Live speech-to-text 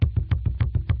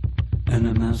And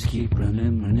the mouse keep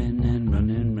running, running, and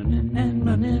running, running, and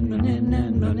running, running,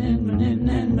 and running, running,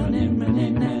 and running,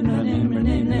 running, and running,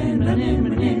 running, and running,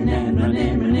 running, and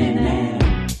running, running, and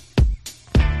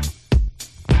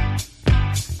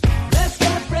let's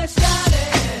get fresh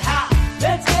started, ha!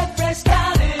 Let's get fresh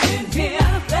started in here.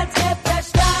 Let's get fresh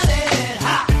started,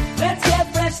 ha! Let's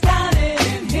get fresh started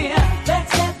in here.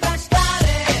 Let's get fresh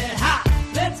started, ha!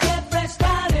 Let's get fresh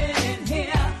started in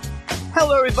here.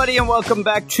 Hello, everybody, and welcome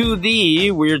back to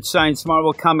the Weird Science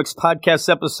Marvel Comics Podcast,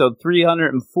 episode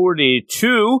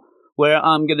 342, where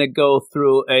I'm going to go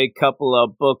through a couple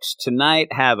of books tonight,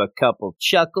 have a couple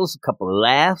chuckles, a couple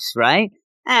laughs, right?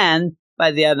 And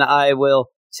by the end, I'll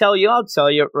tell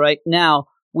you right now,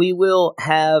 we will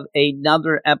have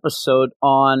another episode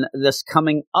on this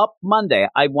coming up Monday.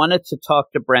 I wanted to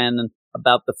talk to Brandon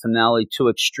about the finale to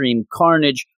Extreme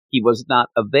Carnage. He was not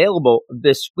available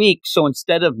this week, so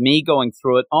instead of me going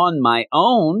through it on my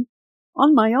own,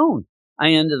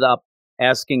 I ended up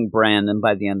asking Brandon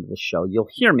by the end of the show. You'll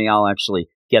hear me. I'll actually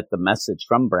get the message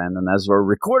from Brandon as we're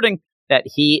recording that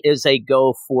he is a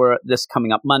go for this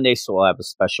coming up Monday, so we'll have a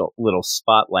special little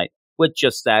spotlight with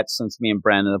just that, since me and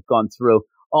Brandon have gone through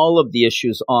all of the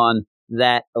issues on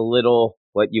that little,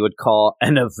 what you would call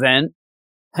an event.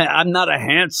 I'm not a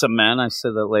handsome man. I say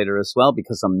that later as well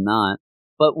because I'm not.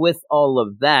 But with all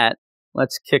of that,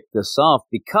 let's kick this off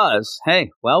because,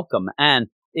 hey, welcome. And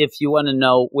if you want to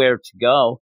know where to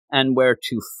go and where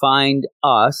to find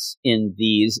us in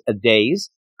these days,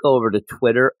 go over to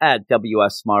Twitter at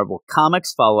WS Marvel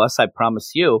Comics. Follow us. I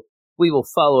promise you, we will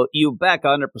follow you back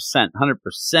 100%,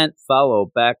 100%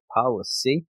 follow back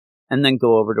policy. And then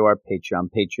go over to our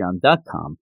Patreon,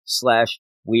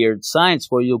 patreon.com/Weird Science,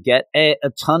 where you'll get a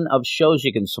ton of shows.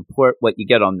 You can support what you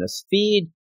get on this feed.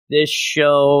 This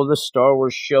show, the Star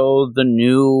Wars show, the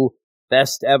new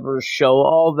best ever show,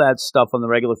 all that stuff on the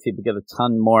regular feed. We get a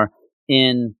ton more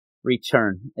in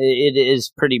return. It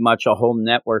is pretty much a whole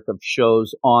network of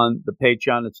shows on the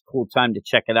Patreon. It's a cool time to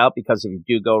check it out because if you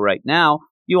do go right now,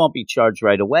 you won't be charged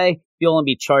right away. You'll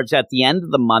only be charged at the end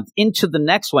of the month into the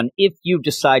next one if you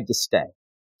decide to stay.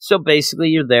 So basically,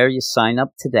 you're there, you sign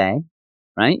up today,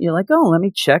 right? You're like, oh, let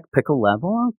me check, pick a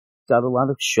level. I've got a lot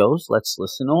of shows. Let's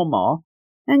listen to them all.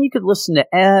 And you could listen to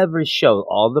every show,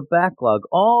 all the backlog,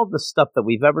 all the stuff that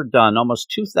we've ever done, almost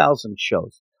 2,000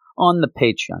 shows on the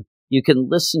Patreon. You can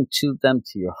listen to them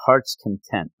to your heart's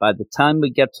content. By the time we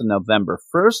get to November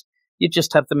 1st, you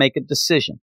just have to make a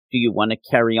decision. Do you want to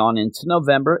carry on into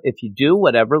November? If you do,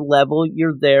 whatever level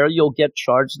you're there, you'll get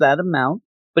charged that amount.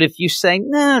 But if you say,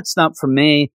 nah, it's not for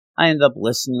me, I end up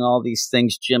listening to all these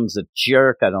things, Jim's a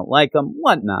jerk, I don't like him,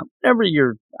 whatnot, whatever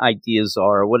your ideas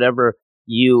are, or whatever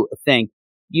you think,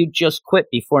 you just quit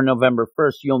before November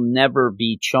 1st, you'll never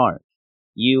be charged.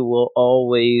 You will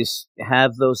always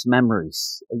have those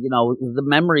memories. You know, the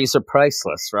memories are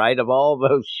priceless, right, of all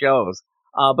those shows.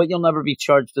 But you'll never be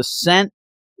charged a cent.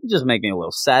 It just makes me a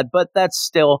little sad, but that's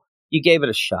still, you gave it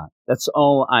a shot. That's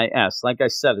all I ask. Like I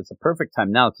said, it's a perfect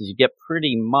time now because you get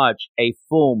pretty much a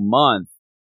full month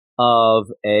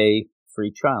of a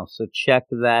free trial. So check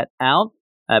that out.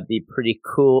 That'd be pretty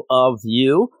cool of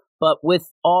you. But with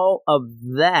all of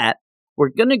that, we're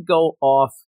going to go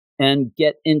off and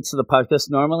get into the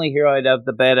podcast. Normally here I'd have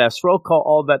the badass roll call,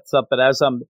 all that stuff. But as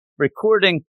I'm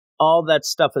recording, all that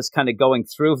stuff is kind of going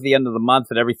through the end of the month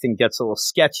and everything gets a little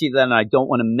sketchy then. I don't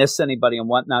want to miss anybody and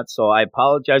whatnot. So I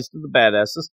apologize to the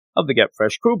badasses of the Get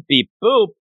Fresh crew, beep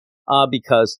boop,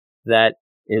 because that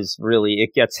is really,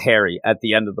 it gets hairy at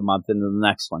the end of the month into the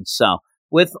next one. So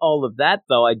with all of that,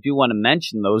 though, I do want to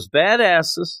mention those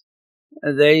badasses.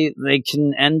 They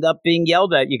can end up being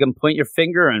yelled at. You can point your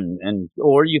finger and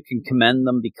or you can commend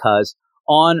them because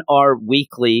on our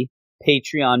weekly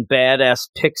Patreon Badass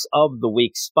Picks of the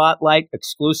Week Spotlight,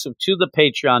 exclusive to the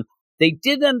Patreon, they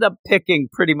did end up picking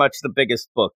pretty much the biggest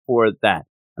book for that.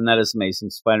 And that is Amazing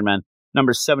Spider-Man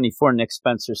number 74, Nick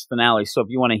Spencer's finale. So if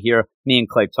you want to hear me and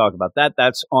Clay talk about that,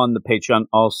 that's on the Patreon.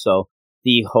 Also,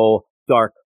 the whole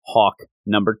Dark Hawk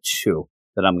number 2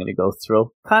 that I'm going to go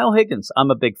through. Kyle Higgins,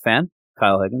 I'm a big fan.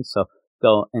 Kyle Higgins, so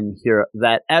go and hear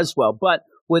that as well. But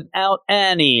without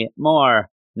any more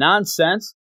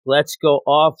nonsense, let's go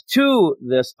off to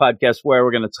this podcast where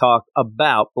we're going to talk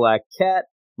about Black Cat,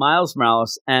 Miles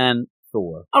Morales, and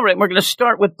Thor. All right, we're going to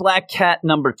start with Black Cat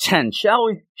number 10, shall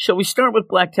we? Shall we start with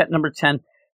Black Cat number 10?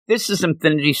 This is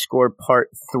Infinity Score Part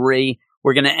 3.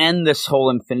 We're going to end this whole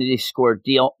Infinity Score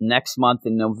deal next month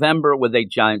in November with a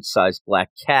giant-sized Black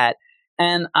Cat.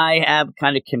 And I have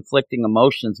kind of conflicting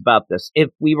emotions about this. If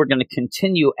we were going to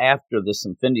continue after this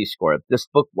Infinity Score, if this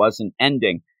book wasn't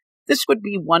ending, this would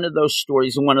be one of those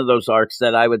stories and one of those arcs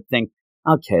that I would think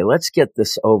okay, let's get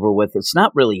this over with. It's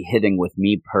not really hitting with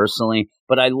me personally,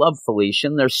 but I love Felicia,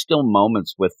 and there's still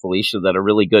moments with Felicia that are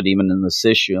really good even in this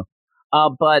issue.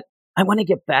 But I want to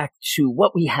get back to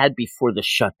what we had before the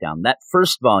shutdown, that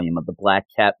first volume of the Black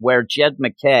Cat, where Jed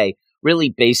MacKay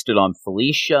really based it on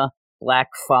Felicia, Black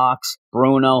Fox,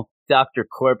 Bruno, Dr.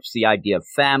 Corpse, the idea of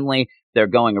family. They're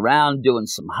going around doing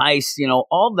some heists,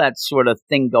 all that sort of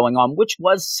thing going on, which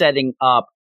was setting up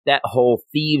that whole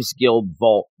Thieves Guild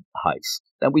vault heist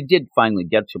that we did finally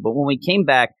get to. But when we came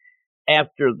back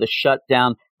after the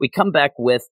shutdown, we come back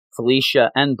with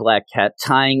Felicia and Black Cat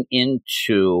tying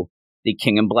into the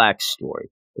King in Black story.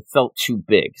 It felt too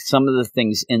big. Some of the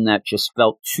things in that just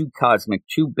felt too cosmic,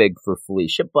 too big for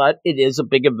Felicia, but it is a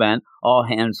big event, all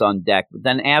hands on deck. But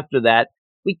then after that,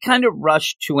 we kind of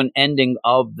rushed to an ending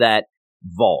of that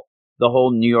vault, the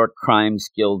whole New York Crimes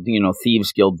Guild,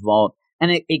 Thieves Guild vault.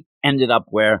 And it ended up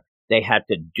where they had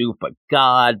to dupe a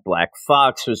god. Black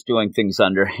Fox was doing things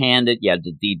underhanded. You had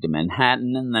to deed to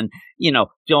Manhattan. And then,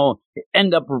 don't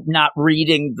end up not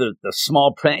reading the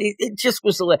small print. It just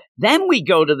was Then we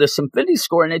go to this Infinity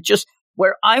Score, and it just,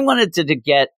 where I wanted to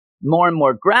get more and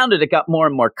more grounded, it got more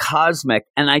and more cosmic.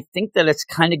 And I think that it's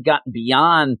kind of gotten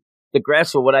beyond the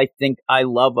grasp of what I think I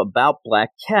love about Black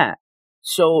Cat.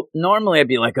 So normally I'd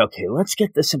be like, okay, let's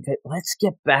get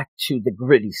back to the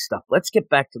gritty stuff. Let's get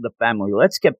back to the family.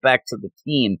 Let's get back to the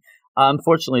team.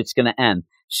 Unfortunately, it's going to end.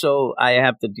 So I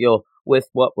have to deal with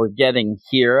what we're getting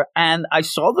here. And I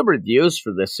saw the reviews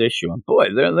for this issue, and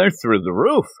boy, they're through the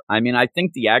roof. I mean, I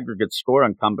think the aggregate score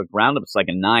on Comic Roundup is like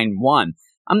a 9.1.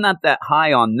 I'm not that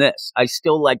high on this. I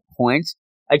still like points.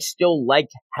 I still like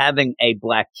having a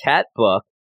Black Cat book,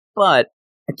 but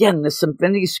again, this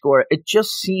Infinity Score, it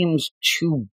just seems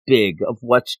too big of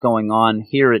what's going on.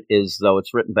 Here it is, though.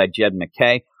 It's written by Jed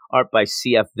MacKay, art by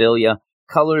C.F. Villa,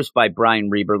 colors by Brian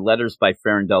Reber, letters by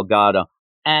Ferran Delgado.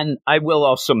 And I will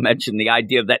also mention the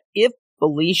idea that if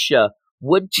Felicia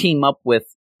would team up with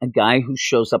a guy who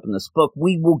shows up in this book,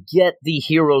 we will get the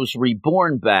Heroes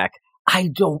Reborn back. I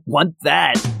don't want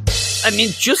that. I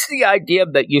mean, just the idea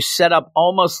that you set up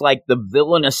almost like the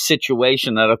villainous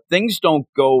situation that if things don't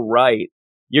go right,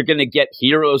 you're going to get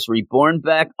Heroes Reborn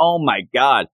back? Oh, my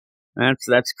God.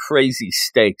 That's crazy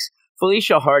stakes.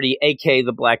 Felicia Hardy, a.k.a.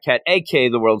 the Black Cat, a.k.a.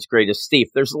 the world's greatest thief.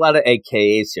 There's a lot of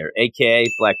a.k.a.s here. A.k.a.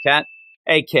 Black Cat,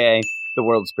 a.k.a. the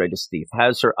world's greatest thief.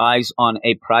 Has her eyes on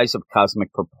a prize of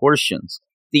cosmic proportions.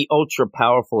 The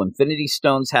ultra-powerful Infinity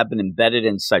Stones have been embedded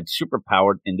inside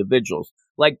superpowered individuals,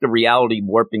 like the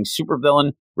reality-warping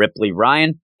supervillain Ripley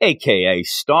Ryan, a.k.a.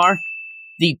 Star,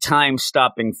 the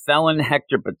time-stopping felon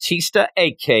Hector Batista,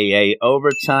 a.k.a.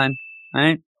 Overtime,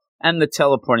 right? And the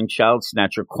teleporting child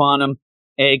snatcher Quantum,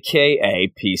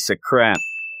 a.k.a. Piece of Crap.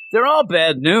 They're all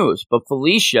bad news, but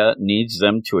Felicia needs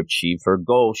them to achieve her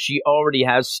goal. She already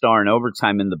has Star and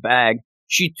Overtime in the bag.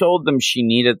 She told them she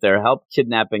needed their help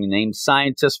kidnapping a named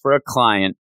scientist for a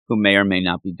client who may or may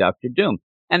not be Dr. Doom,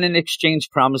 and in exchange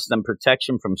promised them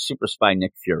protection from super spy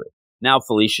Nick Fury. Now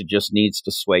Felicia just needs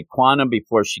to sway Quantum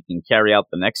before she can carry out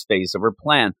the next phase of her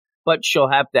plan. But she'll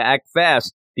have to act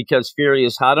fast because Fury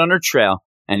is hot on her trail,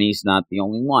 and he's not the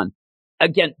only one.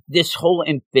 Again, this whole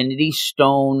Infinity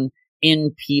Stone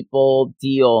in people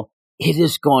deal, it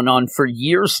has gone on for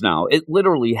years now. It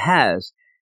literally has.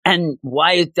 And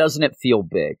why doesn't it feel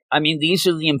big? I mean, these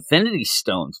are the Infinity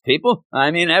Stones, people.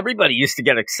 I mean, everybody used to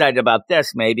get excited about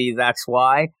this. Maybe that's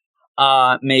why.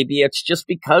 Maybe it's just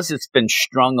because it's been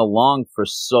strung along for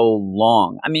so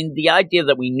long. I mean, the idea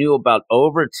that we knew about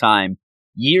Overtime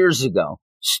years ago,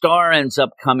 Star ends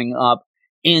up coming up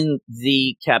in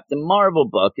the Captain Marvel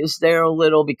book. Is there a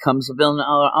little, becomes a villain?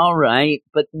 All right,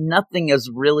 but nothing has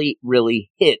really, really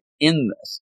hit in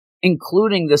this,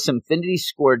 including this Infinity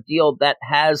Score deal that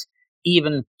has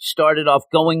even started off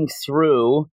going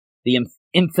through the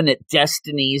infinite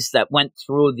destinies that went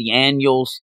through the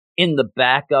annuals. In the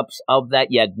backups of that,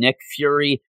 you had Nick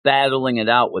Fury battling it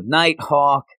out with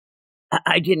Nighthawk.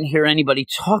 I didn't hear anybody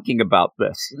talking about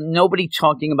this. Nobody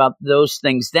talking about those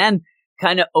things. Then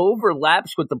kind of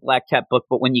overlaps with the Black Cat book,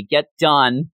 but when you get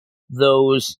done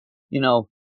those,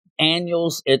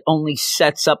 annuals, it only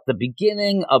sets up the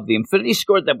beginning of the Infinity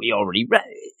Score that we already read.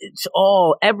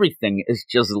 Everything is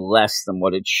just less than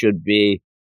what it should be.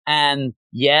 And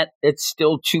yet it's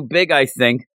still too big, I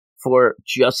think, for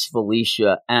just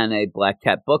Felicia and a Black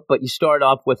Cat book. But you start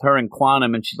off with her and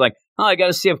Quantum, and she's like, oh, I got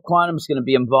to see if Quantum's going to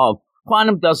be involved.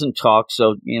 Quantum doesn't talk,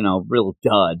 so, real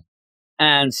dud.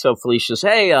 And so Felicia says,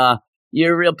 hey,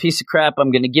 you're a real piece of crap.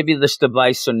 I'm going to give you this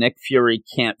device so Nick Fury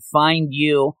can't find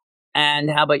you.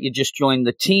 And how about you just join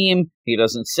the team? He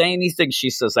doesn't say anything. She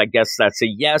says, I guess that's a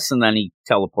yes. And then he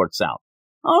teleports out.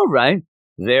 All right.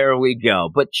 There we go.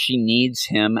 But she needs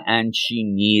him, and she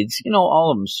needs,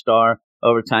 all of them, Star,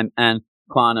 Overtime, and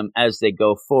Quantum as they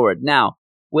go forward. Now,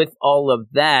 with all of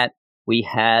that, we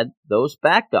had those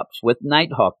backups with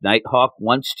Nighthawk. Nighthawk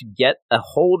wants to get a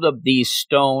hold of these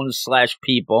stones /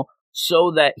 people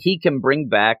so that he can bring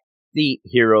back the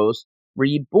Heroes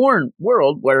Reborn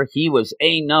world where he was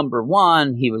a number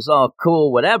one. He was all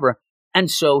cool, whatever. And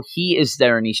so he is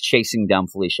there and he's chasing down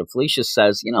Felicia. Felicia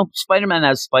says, Spider-Man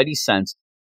has Spidey sense.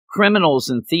 Criminals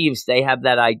and thieves, they have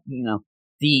that,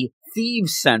 the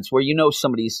thieves sense where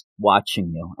somebody's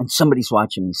watching you and somebody's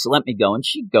watching me. So let me go. And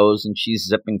she goes and she's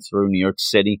zipping through New York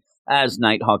City as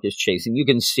Nighthawk is chasing. You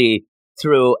can see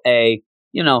through a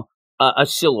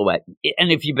silhouette.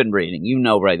 And if you've been reading,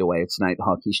 right away it's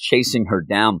Nighthawk. He's chasing her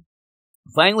down.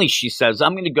 Finally, she says,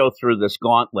 I'm going to go through this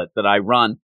gauntlet that I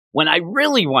run when I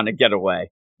really want to get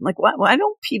away. I'm like, why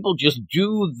don't people just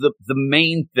do the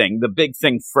main thing, the big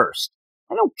thing first?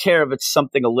 I don't care if it's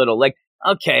something a little like,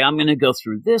 okay, I'm going to go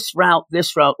through this route.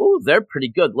 Oh, they're pretty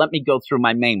good. Let me go through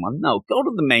my main one. No, go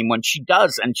to the main one. She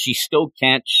does, and she still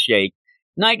can't shake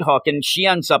Nighthawk, and she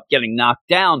ends up getting knocked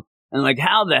down. And like,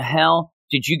 how the hell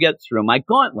did you get through my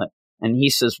gauntlet? And he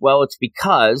says, well, it's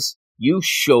because you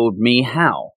showed me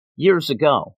how years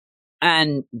ago.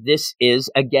 And this is,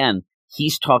 again,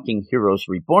 he's talking Heroes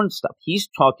Reborn stuff. He's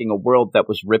talking a world that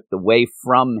was ripped away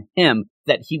from him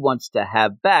that he wants to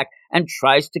have back, and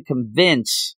tries to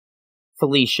convince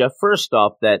Felicia, first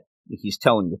off, that he's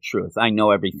telling the truth. I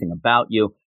know everything about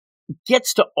you.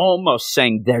 Gets to almost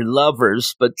saying they're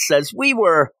lovers, but says we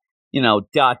were,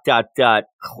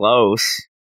 close.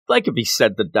 Like if he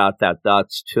said the ...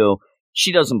 dots too.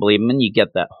 She doesn't believe him, and you get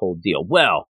that whole deal.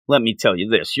 Well, let me tell you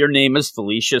this. Your name is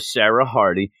Felicia Sarah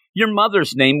Hardy. Your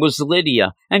mother's name was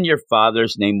Lydia, and your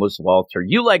father's name was Walter.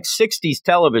 You like 60s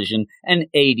television and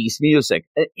 80s music.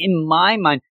 In my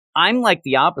mind, I'm like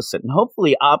the opposite, and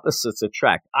hopefully opposites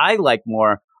attract. I like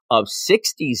more of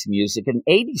 60s music and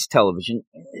 80s television.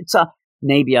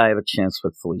 Maybe I have a chance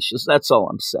with Felicia's. That's all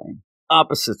I'm saying.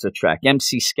 Opposites attract.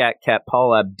 MC Scat Cat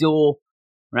Paula Abdul,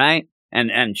 right?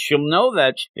 And she'll know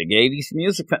that big 80s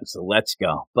music fan, so let's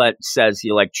go. But says,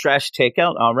 you like trash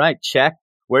takeout? All right, check.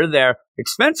 We're there.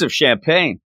 Expensive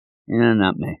champagne.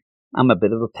 Not me. I'm a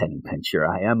bit of a penny pincher.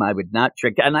 I am. I would not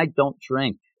drink, and I don't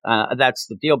drink. That's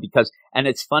the deal and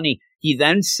it's funny. He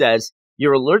then says,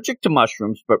 you're allergic to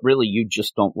mushrooms, but really you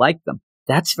just don't like them.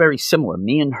 That's very similar.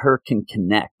 Me and her can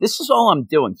connect. This is all I'm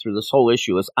doing through this whole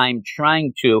issue is I'm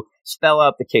trying to spell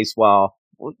out the case while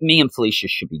me and Felicia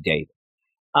should be dating.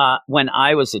 When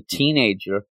I was a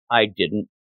teenager, I didn't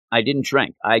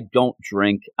drink. I don't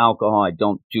drink alcohol. I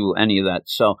don't do any of that.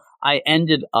 So I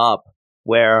ended up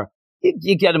where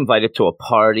you get invited to a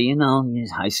party,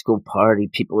 high school party,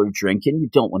 people are drinking. You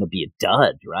don't want to be a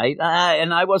dud, right?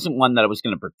 And I wasn't one that I was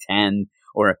going to pretend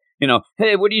or,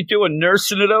 hey, what are you doing,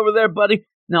 nursing it over there, buddy?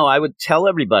 No, I would tell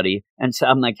everybody. And so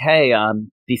I'm like, hey,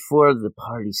 before the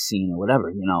party scene or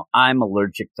whatever, I'm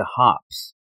allergic to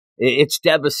hops. It's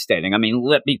devastating. I mean,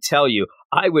 let me tell you,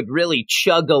 I would really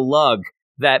chug a lug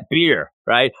that beer,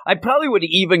 right? I probably would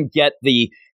even get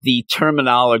the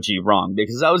terminology wrong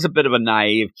because I was a bit of a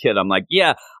naive kid. I'm like,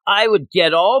 yeah, I would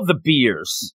get all the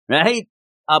beers, right?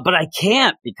 But I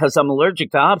can't because I'm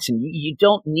allergic to hops, and you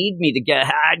don't need me to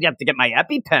I'd have to get my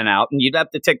EpiPen out, and you'd have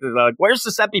to take where's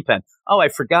this EpiPen? Oh, I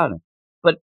forgot it.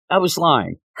 But I was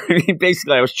lying.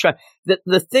 Basically, I was trying.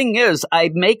 The thing is,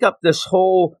 I make up this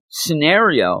whole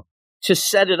scenario to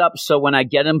set it up so when I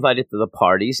get invited to the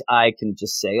parties, I can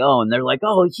just say, oh, and they're like,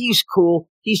 oh, he's cool.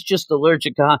 He's just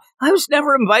allergic to hops. I was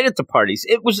never invited to parties.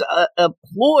 It was a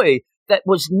ploy that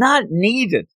was not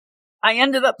needed. I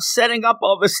ended up setting up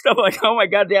all this stuff like, oh, my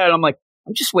God, Dad. And I'm like,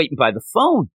 I'm just waiting by the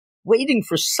phone, waiting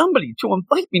for somebody to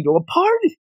invite me to a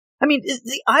party. I mean,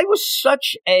 I was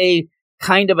such a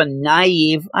kind of a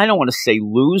naive, I don't want to say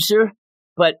loser,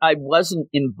 but I wasn't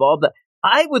involved.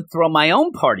 I would throw my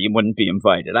own party and wouldn't be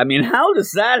invited. I mean, how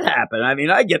does that happen? I mean,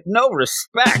 I get no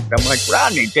respect. I'm like,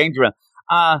 Rodney Dangerfield.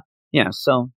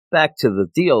 So back to the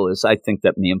deal is I think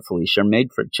that me and Felicia are made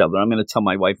for each other. I'm going to tell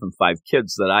my wife and 5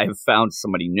 kids that I have found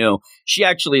somebody new. She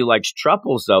actually likes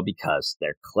truffles, though, because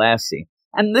they're classy.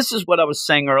 And this is what I was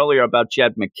saying earlier about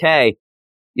Jed MacKay.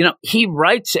 He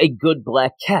writes a good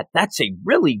black cat. That's a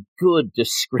really good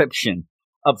description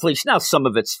of Felicia. Now, some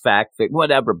of it's fact,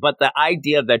 whatever, but the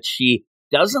idea that she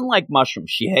doesn't like mushrooms,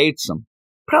 she hates them,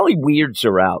 probably weirds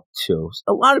her out, too.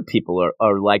 A lot of people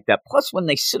are like that. Plus, when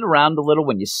they sit around a little,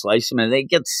 when you slice them, and they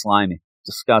get slimy,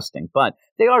 disgusting, but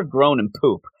they are grown in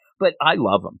poop. But I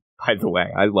love them, by the way.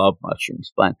 I love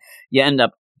mushrooms, but you end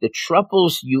up the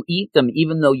truffles, you eat them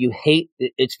even though you hate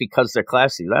it's because they're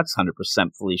classy. That's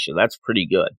 100% Felicia. That's pretty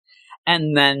good.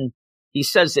 And then he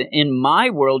says, in my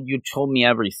world, you told me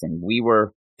everything. We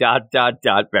were ...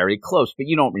 very close, but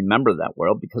you don't remember that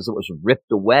world because it was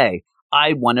ripped away.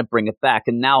 I want to bring it back.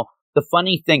 And now the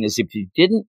funny thing is, if you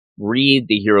didn't read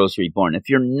The Heroes Reborn, if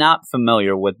you're not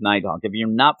familiar with Nighthawk, if you're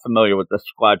not familiar with the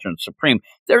Squadron Supreme,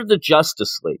 they're the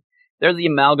Justice League. They're the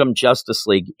amalgam Justice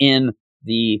League in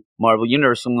the Marvel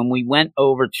Universe. And when we went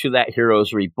over to that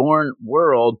Heroes Reborn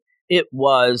world, it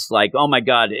was like, oh my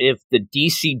God, if the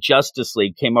DC Justice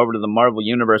League came over to the Marvel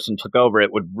Universe and took over,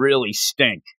 it would really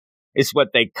stink. It's what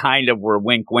they kind of were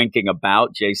winking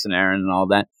about, Jason Aaron and all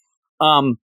that.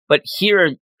 But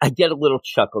here I get a little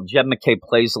chuckle. Jed MacKay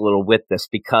plays a little with this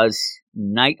because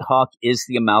Nighthawk is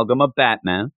the amalgam of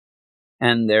Batman.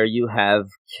 And there you have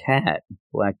Cat,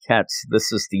 Black Cat.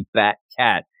 This is the Bat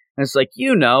Cat. And it's like,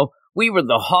 we were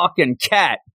the Hawk and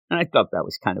Cat. And I thought that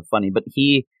was kind of funny. But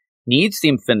he needs the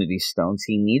Infinity Stones.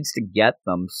 He needs to get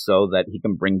them so that he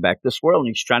can bring back this world. And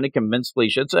he's trying to convince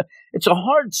Felicia. It's a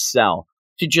hard sell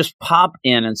to just pop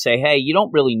in and say, hey, you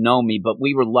don't really know me, but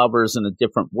we were lovers in a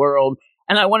different world.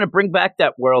 And I want to bring back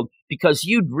that world because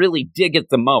you'd really dig it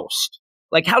the most.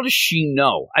 Like, how does she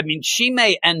know? I mean, she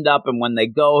may end up, and when they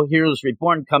go, Heroes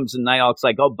Reborn comes and Nighthawk's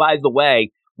like, oh, by the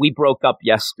way, we broke up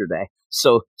yesterday.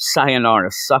 So sayonara,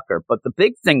 sucker. But the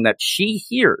big thing that she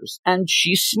hears, and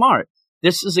she's smart,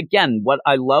 this is, again, what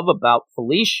I love about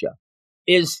Felicia,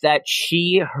 is that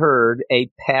she heard a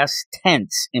past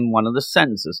tense in one of the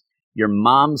sentences. Your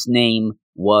mom's name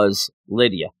was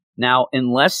Lydia. Now,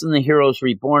 unless in the Heroes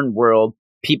Reborn world,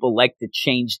 people like to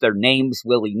change their names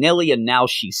willy-nilly, and now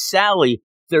she's Sally,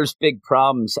 there's big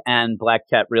problems, and Black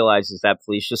Cat realizes that.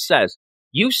 Felicia says,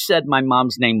 you said my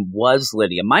mom's name was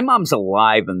Lydia. My mom's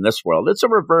alive in this world. It's a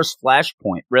reverse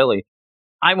Flashpoint, really.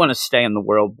 I want to stay in the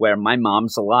world where my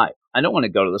mom's alive. I don't want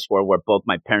to go to this world where both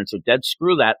my parents are dead.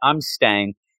 Screw that. I'm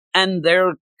staying. And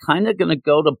they're kind of going to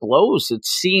go to blows, it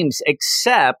seems,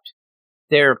 except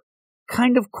they're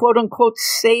kind of quote-unquote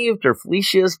saved, or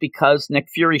Felicia is, because Nick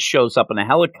Fury shows up in a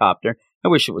helicopter. I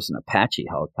wish it was an Apache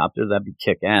helicopter. That'd be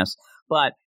kick-ass.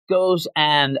 But goes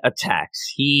and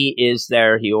attacks. He is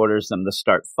there. He orders them to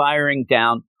start firing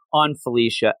down on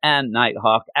Felicia and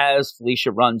Nighthawk. As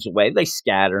Felicia runs away, they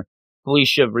scatter.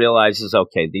 Felicia realizes,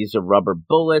 okay, these are rubber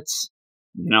bullets.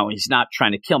 He's not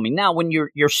trying to kill me. Now, when you're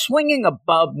swinging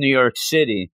above New York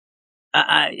City,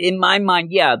 in my mind,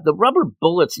 yeah, the rubber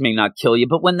bullets may not kill you,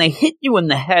 but when they hit you in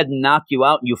the head and knock you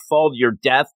out and you fall to your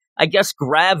death, I guess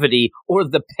gravity or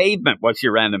the pavement was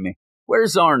your enemy.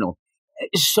 Where's Arnold?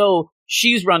 So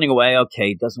she's running away.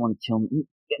 Okay, doesn't want to kill me.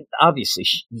 Obviously,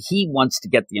 he wants to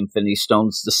get the Infinity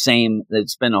Stones, the same.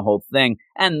 It's been a whole thing.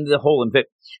 And the whole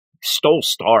stole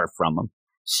Star from him.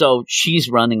 So she's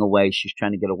running away. She's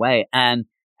trying to get away. And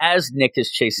as Nick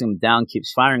is chasing him down,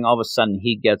 keeps firing, all of a sudden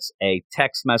he gets a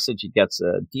text message. He gets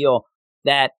a deal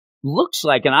that looks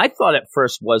like, and I thought at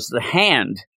first was the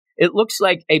Hand. It looks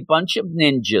like a bunch of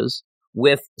ninjas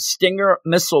with Stinger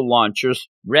missile launchers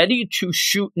ready to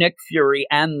shoot Nick Fury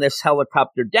and this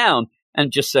helicopter down,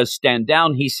 and just says, stand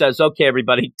down. He says, okay,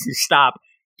 everybody, stop.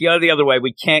 Go the other way.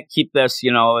 We can't keep this,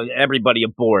 everybody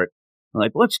aboard. I'm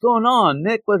like, what's going on,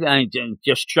 Nick?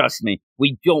 Just trust me.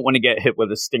 We don't want to get hit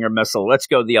with a Stinger missile. Let's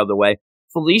go the other way.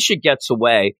 Felicia gets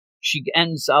away. She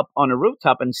ends up on a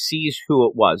rooftop and sees who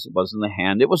it was. It wasn't the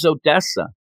Hand. It was Odessa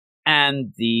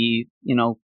and the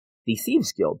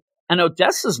Thieves Guild. And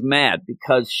Odessa's mad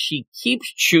because she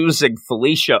keeps choosing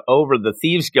Felicia over the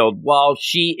Thieves Guild while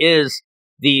she is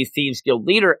the Thieves Guild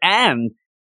leader. And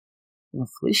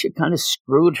Felicia kind of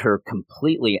screwed her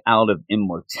completely out of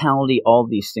immortality, all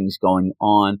these things going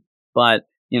on. But,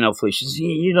 Felicia says,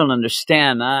 you don't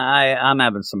understand. I'm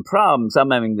having some problems.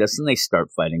 I'm having this. And they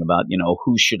start fighting about,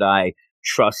 who should I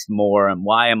trust more? And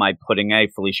why am I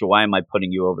Felicia, why am I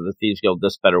putting you over the Thieves Guild?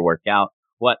 This better work out,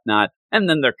 whatnot. And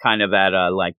then they're kind of at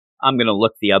I'm going to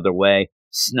look the other way,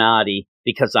 snotty,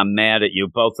 because I'm mad at you.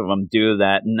 Both of them do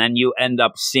that. And then you end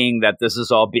up seeing that this is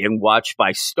all being watched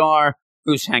by Star,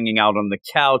 who's hanging out on the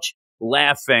couch,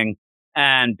 laughing,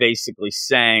 and basically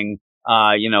saying,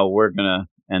 we're going to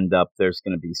end up, there's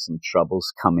going to be some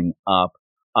troubles coming up.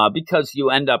 Because you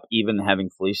end up even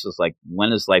having Felicia's like, when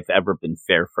has life ever been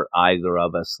fair for either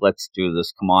of us? Let's do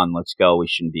this. Come on, let's go. We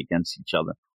shouldn't be against each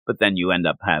other. But then you end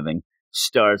up having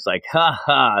Star's like,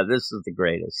 this is the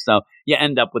greatest. So you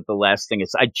end up with the last thing.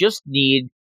 It's, I just need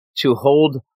to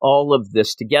hold all of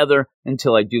this together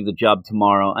until I do the job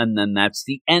tomorrow. And then that's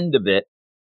the end of it.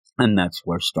 And that's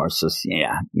where Star says,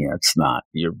 yeah, it's not.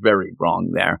 You're very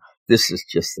wrong there. This is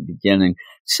just the beginning.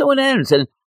 So it ends. And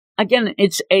again,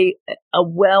 it's a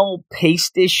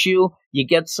well-paced issue. You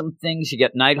get some things. You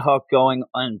get Nighthawk going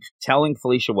and telling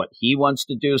Felicia what he wants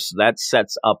to do, so that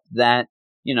sets up that,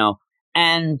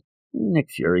 and Nick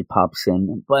Fury pops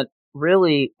in. But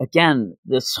really, again,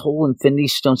 this whole Infinity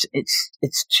Stones,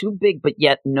 it's too big, but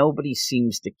yet nobody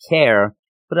seems to care.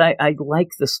 But I like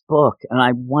this book, and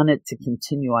I want it to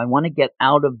continue. I want to get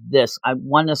out of this. I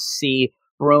want to see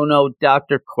Bruno,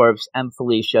 Dr. Corpse, and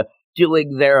Felicia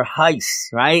doing their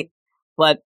heists, right?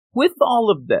 But with all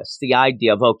of this, the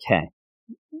idea of, okay,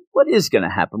 what is going to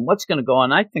happen? What's going to go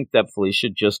on? I think that Felicia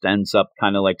just ends up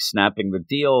kind of like snapping the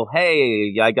deal.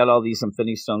 Hey, I got all these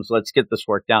Infinity Stones. Let's get this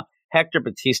worked out. Hector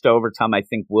Batista over time, I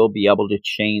think, will be able to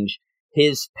change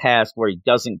his past where he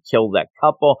doesn't kill that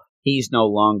couple. He's no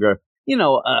longer,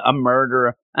 a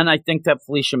murderer. And I think that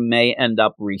Felicia may end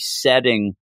up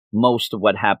resetting most of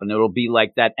what happened. It'll be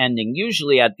like that ending.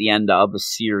 Usually at the end of a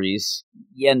series,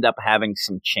 you end up having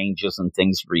some changes and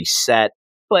things reset.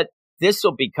 But this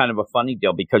will be kind of a funny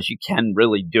deal because you can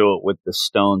really do it with the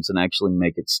stones and actually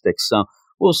make it stick. So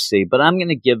we'll see. But I'm going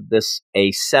to give this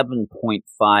a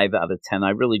 7.5 out of 10. I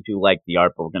really do like the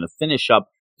art, but we're going to finish up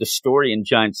the story in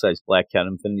Giant Size Black Cat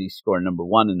Infinity Score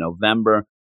 #1 in November.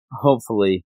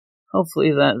 Hopefully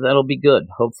that'll be good.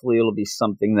 Hopefully it'll be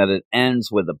something that it ends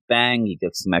with a bang. You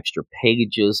get some extra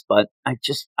pages, but I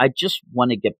just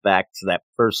want to get back to that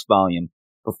first volume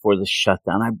before the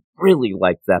shutdown. I really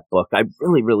liked that book. I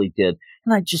really, really did.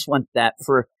 And I just want that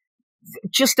for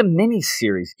just a mini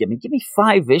series. Give me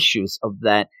 5 issues of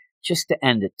that just to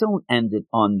end it. Don't end it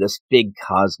on this big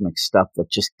cosmic stuff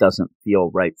that just doesn't feel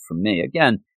right for me.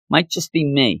 Again, might just be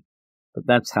me, but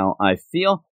that's how I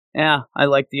feel. Yeah, I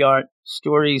like the art.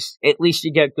 Stories, at least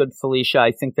you get good Felicia.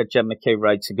 I think that Jed MacKay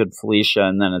writes a good Felicia,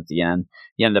 and then at the end,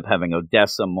 you end up having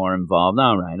Odessa more involved.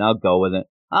 All right, I'll go with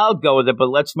it, but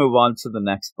let's move on to the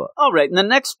next book. All right, and the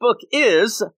next book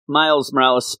is Miles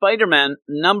Morales Spider-Man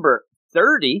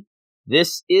 #30.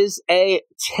 This is a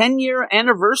 10-year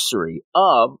anniversary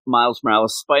of Miles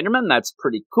Morales Spider-Man. That's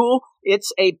pretty cool.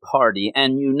 It's a party,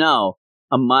 and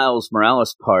a Miles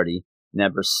Morales party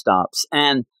never stops.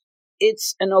 And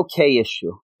it's an okay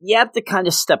issue. You have to kind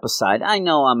of step aside. I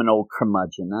know I'm an old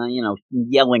curmudgeon,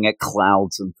 yelling at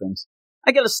clouds and things.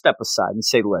 I got to step aside and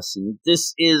say, listen,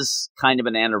 this is kind of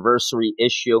an anniversary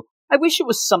issue. I wish it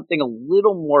was something a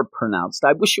little more pronounced.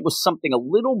 I wish it was something a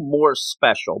little more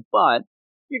special, but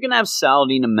you're going to have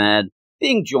Saladin Ahmed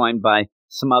being joined by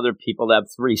some other people that have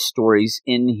 3 stories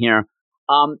in here.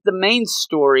 The main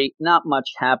story, not much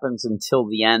happens until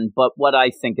the end, but what I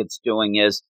think it's doing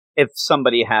is, if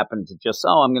somebody happened to just,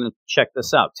 I'm going to check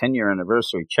this out, 10-year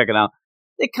anniversary, check it out,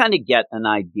 they kind of get an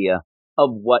idea of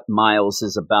what Miles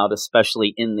is about,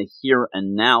 especially in the here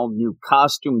and now, new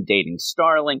costume, dating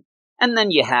Starling. And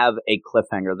then you have a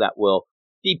cliffhanger that will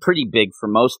be pretty big for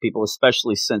most people,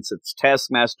 especially since it's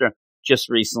Taskmaster, just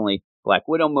recently, Black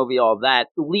Widow movie, all that,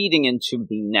 leading into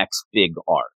the next big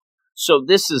arc. So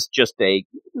this is just a,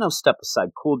 step aside,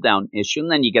 cool down issue. And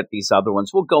then you get these other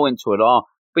ones. We'll go into it all.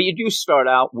 But you do start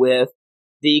out with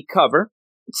the cover.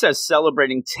 It says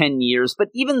celebrating 10 years. But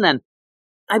even then,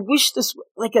 I wish this,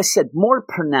 like I said, more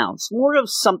pronounced, more of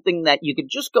something that you could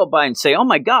just go by and say, oh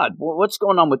my God, what's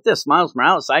going on with this? Miles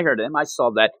Morales, I heard him. I saw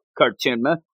that cartoon.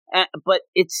 But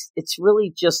it's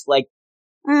really just like,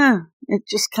 it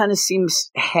just kind of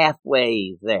seems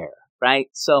halfway there, right?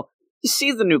 So you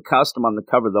see the new costume on the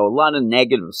cover, though, a lot of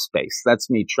negative space. That's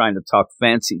me trying to talk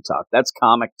fancy talk. That's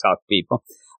comic talk, people.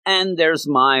 And there's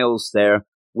Miles there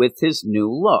with his new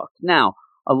look. Now,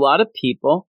 a lot of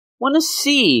people want to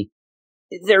see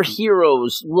their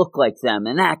heroes look like them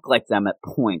and act like them at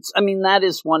points. I mean, that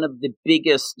is one of the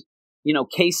biggest,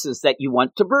 cases that you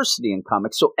want diversity in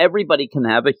comics. So everybody can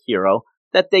have a hero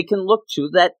that they can look to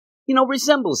that,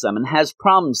 resembles them and has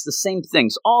problems, the same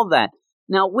things, all that.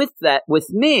 Now, with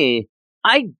me,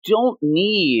 I don't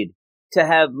need to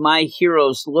have my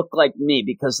heroes look like me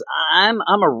because I'm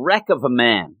a wreck of a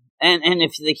man. And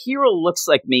if the hero looks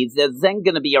like me, they're then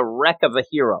going to be a wreck of a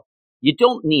hero. You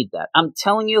don't need that. I'm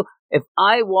telling you, if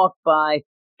I walk by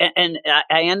and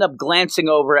I end up glancing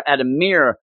over at a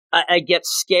mirror, I get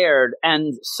scared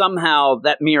and somehow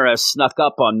that mirror has snuck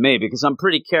up on me because I'm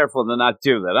pretty careful to not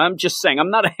do that. I'm just saying I'm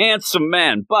not a handsome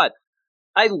man, but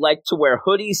I like to wear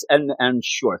hoodies and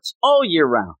shorts all year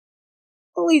round.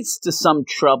 It leads to some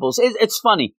troubles. It's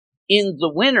funny. In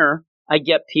the winter, I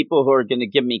get people who are going to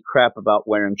give me crap about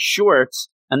wearing shorts,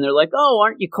 and they're like, oh,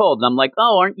 aren't you cold? And I'm like,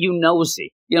 oh, aren't you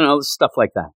nosy? Stuff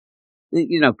like that.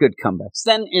 Good comebacks.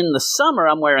 Then in the summer,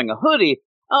 I'm wearing a hoodie.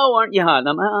 Oh, aren't you hot? And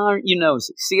I'm, aren't you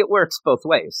nosy? See, it works both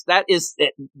ways. That is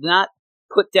not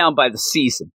put down by the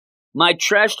season. my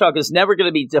trash talk is never going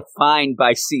to be defined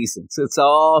by seasons. It's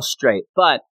all straight.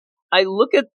 But I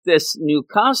look at this new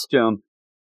costume,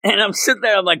 and I'm sitting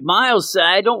there, I'm like, Miles,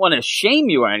 I don't want to shame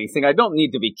you or anything. I don't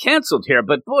need to be canceled here.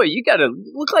 But boy, you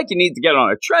look like you need to get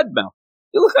on a treadmill.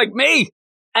 You look like me.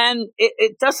 And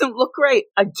it doesn't look great.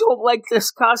 I don't like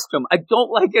this costume. I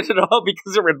don't like it at all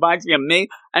because it reminds me of me.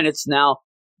 And it's now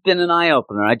been an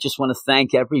eye-opener. I just want to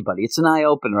thank everybody. It's an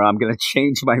eye-opener. I'm going to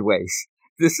change my ways.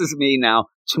 This is me now.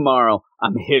 Tomorrow,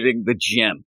 I'm hitting the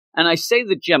gym. And I say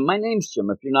the gym. My name's Jim.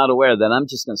 If you're not aware of that, I'm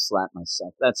just going to slap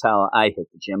myself. That's how I hit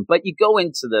the gym. But you go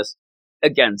into this,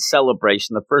 again,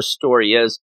 celebration. The first story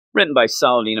is written by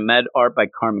Saladin Ahmed, art by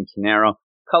Carmen Canero,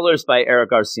 colors by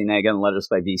Eric Arciniega, and letters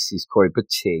by VC's Corey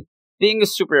Petit. Being a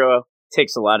superhero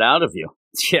takes a lot out of you.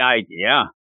 Yeah.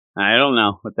 I don't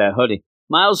know with that hoodie.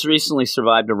 Miles recently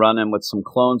survived a run-in with some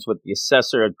clones what the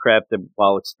assessor had crafted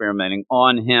while experimenting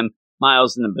on him.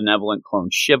 Miles and the benevolent clone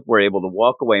Shiv were able to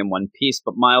walk away in one piece,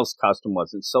 but Miles' costume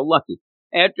wasn't so lucky.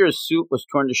 After his suit was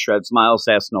torn to shreds, Miles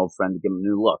asked an old friend to give him a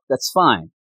new look. That's fine.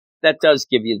 That does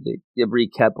give you the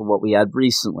recap of what we had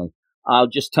recently. I'll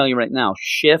just tell you right now,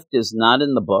 Shift is not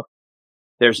in the book.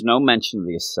 There's no mention of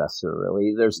the assessor,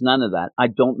 really. There's none of that. I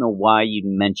don't know why you'd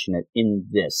mention it in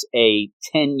this. A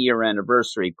 10-year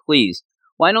anniversary, please.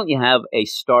 Why don't you have a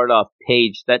start-off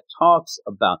page that talks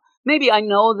about, maybe I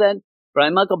know that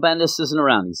Brian Michael Bendis isn't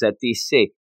around. He's at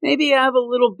DC. Maybe have a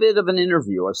little bit of an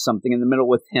interview or something in the middle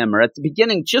with him, or at the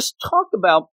beginning, just talk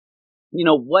about,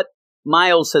 what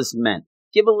Miles has meant.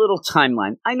 Give a little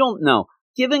timeline. I don't know.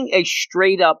 Giving a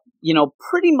straight up,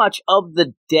 pretty much of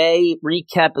the day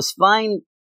recap is fine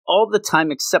all the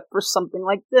time, except for something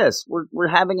like this. We're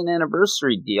having an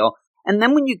anniversary deal. And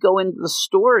then when you go into the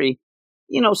story,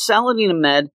 Saladin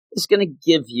Ahmed is going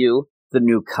to give you the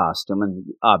new costume, and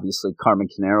obviously Carmen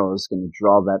Canero is going to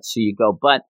draw that so you go.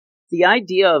 But the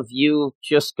idea of you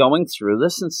just going through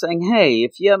this and saying, hey,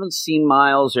 if you haven't seen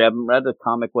Miles or haven't read a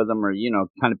comic with him or,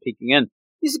 kind of peeking in,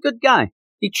 he's a good guy.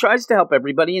 He tries to help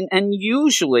everybody, and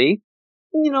usually,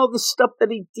 the stuff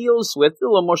that he deals with, a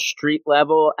little more street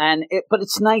level, but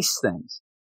it's nice things.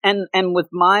 And with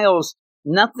Miles,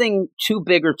 nothing too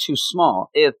big or too small.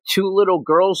 If two little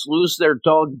girls lose their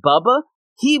dog Bubba,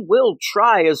 he will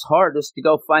try his hardest to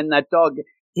go find that dog.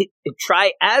 He'd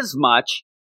try as much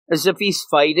as if he's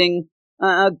fighting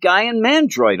a guy in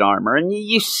Mandroid armor. And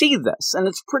you see this, and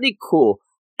it's pretty cool.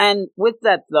 And with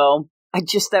that, though,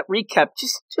 that recap,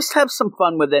 just have some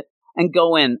fun with it and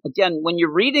go in. Again, when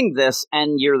you're reading this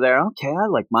and you're there, okay, I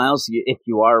like Miles. If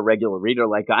you are a regular reader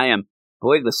like I am,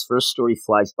 boy, this first story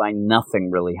flies by.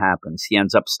 Nothing really happens. He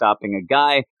ends up stopping a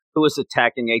guy who was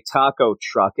attacking a taco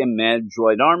truck in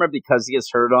Mandroid armor because he has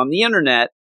heard on the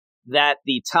internet that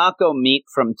the taco meat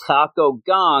from Taco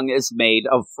Gong is made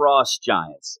of frost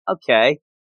giants. Okay,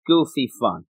 goofy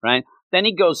fun, right? Then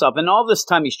he goes off, and all this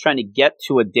time he's trying to get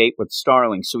to a date with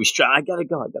Starling. So he's trying, I gotta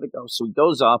go. So he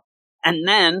goes off, and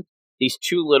then these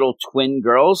two little twin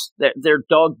girls, their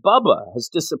dog Bubba has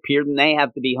disappeared, and they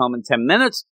have to be home in 10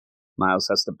 minutes. Miles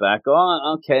has to back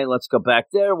on. Okay, let's go back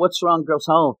there. What's wrong, girls?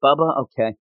 Oh, Bubba?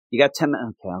 Okay. You got 10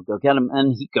 minutes. Okay, I'll go get him.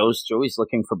 And he goes through. He's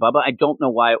looking for Bubba. I don't know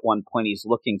why at one point he's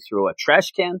looking through a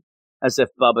trash can as if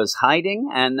Bubba's hiding,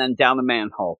 and then down a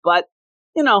manhole. But,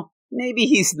 maybe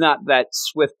he's not that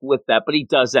swift with that, but he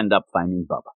does end up finding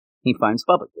Bubba. He finds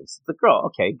Bubba. It's the girl.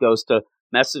 Okay, goes to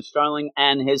message Starling,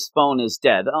 and his phone is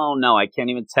dead. Oh, no, I can't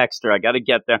even text her. I got to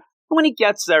get there. And when he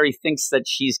gets there, he thinks that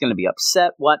she's going to be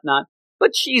upset, whatnot.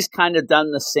 But she's kind of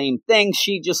done the same thing.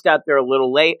 She just got there a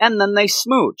little late, and then they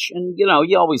smooch. And,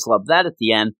 you always love that at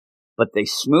the end. But they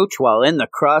smooch while in the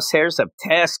crosshairs of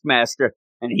Taskmaster,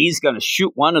 and he's going to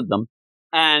shoot one of them.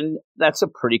 And that's a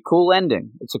pretty cool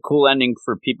ending. It's a cool ending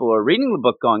for people who are reading the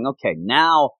book going, okay,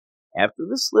 now, after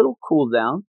this little cool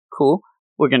down, cool,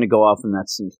 we're going to go off, and that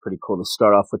seems pretty cool to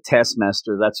start off with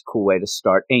Taskmaster. That's a cool way to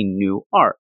start a new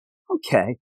arc.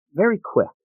 Okay, very quick.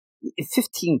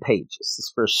 15 pages,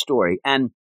 this first story. And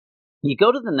you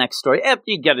go to the next story after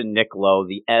you get a Nick Lowe,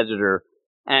 the editor,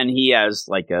 and he has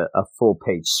like a full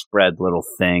page spread little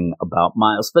thing about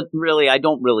Miles. But really, I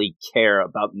don't really care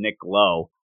about Nick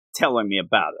Lowe telling me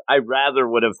about it. I rather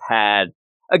would have had,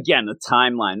 again, a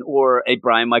timeline or a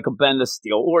Brian Michael Bendis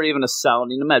deal or even a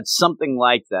Saladin Ahmed, something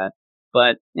like that.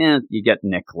 But you get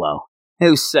Nick Lowe,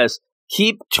 who says,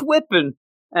 keep twipping.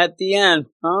 At the end,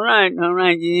 all right,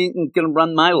 you ain't gonna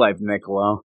run my life, Nick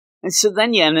Lowe. And so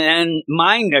then and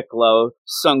my Nick Lowe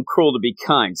sung Cruel to Be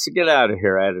Kind. So get out of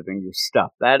here editing your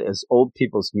stuff. That is old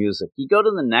people's music. You go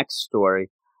to the next story,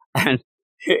 and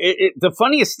the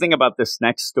funniest thing about this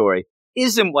next story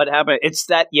isn't what happened. It's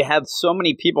that you have so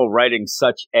many people writing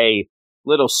such a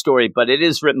little story, but it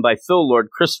is written by Phil Lord,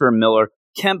 Christopher Miller,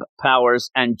 Kemp Powers,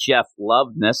 and Jeff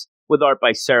Loveness, with art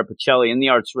by Sarah Pichelli, and the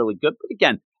art's really good. But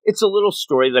again, it's a little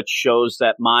story that shows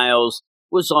that Miles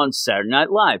was on Saturday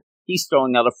Night Live. He's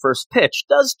throwing out a first pitch,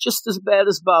 does just as bad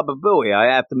as Baba Booey,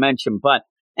 I have to mention, but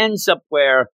ends up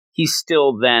where he's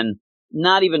still then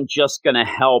not even just going to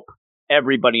help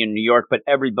everybody in New York, but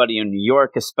everybody in New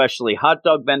York, especially hot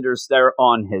dog vendors, they're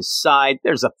on his side.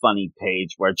 There's a funny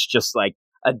page where it's just like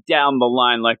a down the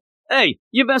line, like, hey,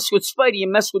 you mess with Spidey, you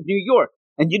mess with New York,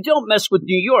 and you don't mess with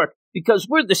New York because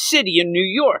we're the city in New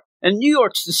York, and New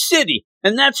York's the city,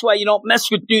 and that's why you don't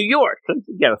mess with New York.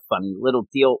 You get a funny little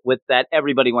deal with that.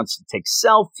 Everybody wants to take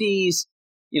selfies.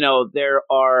 You know, there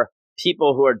are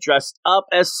people who are dressed up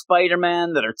as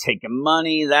Spider-Man that are taking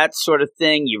money, that sort of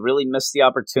thing. You really miss the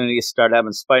opportunity to start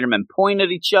having Spider-Man point at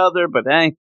each other, but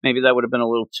hey, maybe that would have been a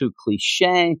little too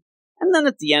cliche. And then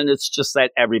at the end, it's just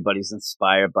that everybody's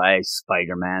inspired by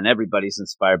Spider-Man. Everybody's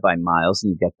inspired by Miles,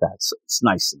 and you get that. So it's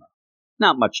nice enough.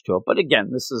 Not much to it, but again,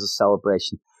 this is a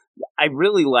celebration. I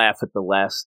really laugh at the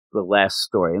last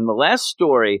story. And the last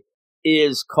story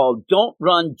is called Don't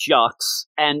Run Jux,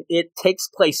 and it takes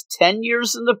place 10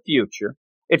 years in the future.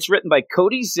 It's written by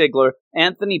Cody Ziegler,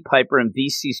 Anthony Piper, and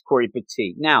VC's Corey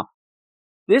Petit. Now,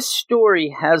 this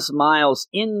story has Miles,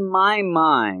 in my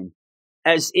mind,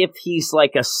 as if he's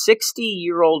like a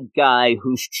 60-year-old guy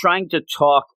who's trying to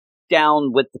talk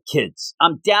down with the kids.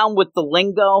 I'm down with the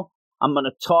lingo. I'm going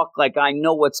to talk like I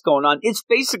know what's going on. It's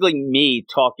basically me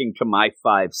talking to my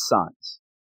 5 sons.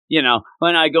 You know,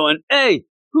 when I go in, hey,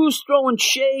 who's throwing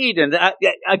shade? And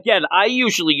again, I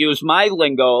usually use my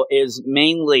lingo is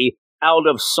mainly out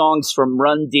of songs from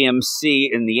Run DMC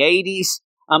in the 80s.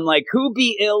 I'm like, who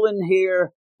be ill in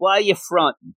here? Why you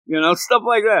fronting? You know, stuff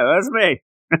like that. That's me.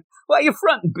 Why you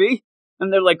fronting, B?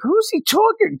 And they're like, who's he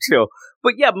talking to?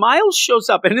 But yeah, Miles shows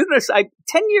up. And in this, 10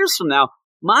 years from now,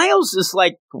 Miles is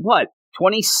like, what,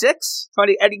 26?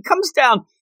 20, and he comes down.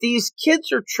 These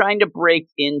kids are trying to break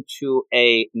into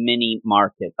a mini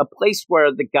market, a place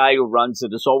where the guy who runs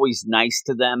it is always nice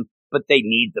to them, but they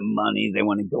need the money. They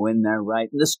want to go in there, right?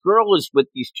 And this girl is with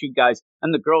these 2 guys,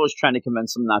 and the girl is trying to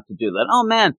convince them not to do that. Oh,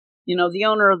 man, you know, the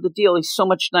owner of the deal, he's so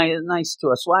much nice to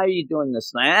us. Why are you doing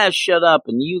this? And I, shut up,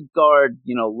 and you guard,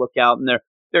 you know, look out. And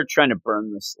they're trying to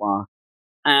burn this law.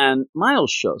 And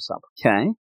Miles shows up, okay?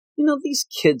 You know, these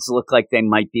kids look like they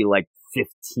might be like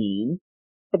 15.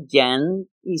 Again,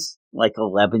 he's like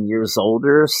 11 years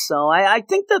older, so I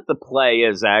think that the play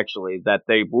is actually that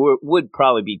they would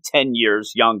probably be 10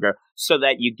 years younger, so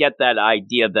that you get that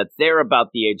idea that they're about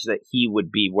the age that he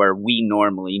would be where we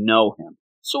normally know him.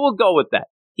 So we'll go with that.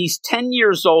 He's 10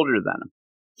 years older than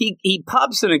him. He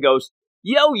pops in and goes,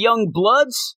 yo, young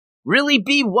bloods, really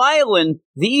be wildin'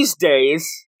 these days.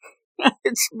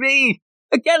 It's me.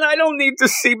 Again, I don't need to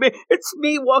see me. It's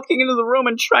me walking into the room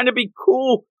and trying to be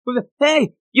cool.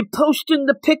 Hey, you posting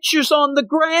the pictures on the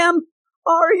gram?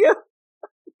 Are you?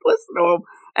 Listen to him.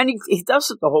 And he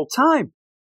does it the whole time.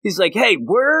 He's like, hey,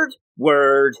 word.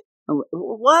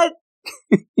 What?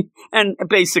 And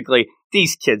basically,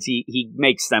 these kids, he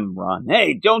makes them run.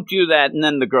 Hey, don't do that. And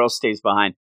then the girl stays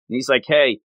behind. And he's like,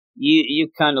 hey, you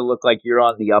kind of look like you're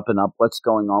on the up and up. What's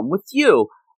going on with you?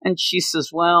 And she says,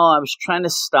 well, I was trying to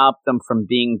stop them from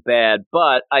being bad,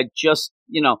 but I just,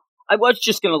 you know, I was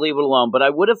just going to leave it alone, but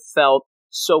I would have felt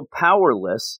so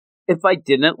powerless if I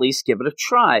didn't at least give it a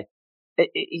try.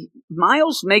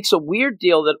 Miles makes a weird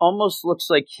deal that almost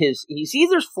looks like he's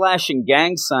either flashing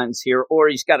gang signs here or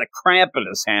he's got a cramp in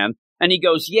his hand. And he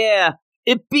goes, yeah,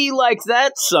 it be like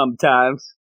that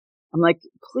sometimes. I'm like,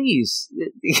 please,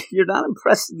 you're not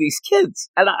impressing these kids.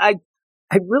 And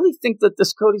I really think that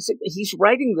this Cody, he's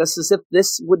writing this as if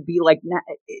this would be like,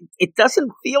 it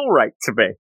doesn't feel right to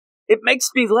me. It makes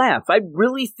me laugh. I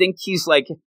really think he's like,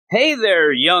 hey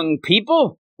there, young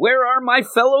people, where are my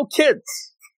fellow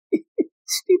kids?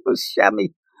 Steve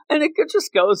Buscemi. And it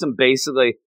just goes, and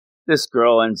basically this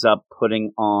girl ends up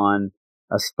putting on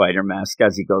a spider mask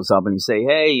as he goes up, and he say,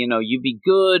 hey, you know, you be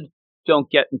good,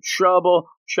 don't get in trouble,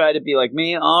 try to be like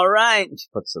me, all right. And she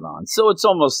puts it on. So it's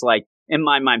almost like, in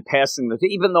my mind, passing the,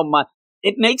 even though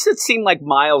it makes it seem like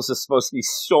Miles is supposed to be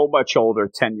so much older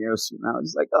 10 years from now.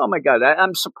 He's like, oh my God,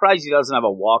 I'm surprised he doesn't have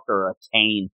a walker or a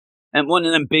cane and one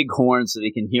of them big horns that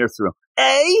he can hear through.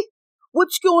 Hey,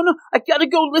 what's going on? I got to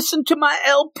go listen to my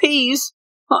LPs.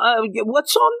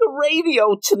 What's on the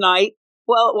radio tonight?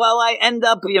 Well, I end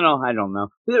up, you know, I don't know.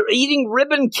 They're eating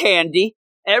ribbon candy.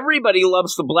 Everybody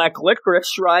loves the black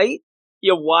licorice, right?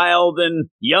 You wild and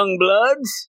young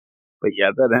bloods. But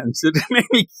yeah, that ends it. It made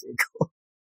me giggle.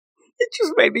 It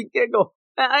just made me giggle.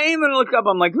 I even look up,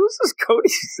 I'm like, who's this Cody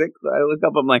Ziegler? I look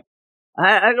up, I'm like,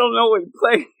 I don't know what you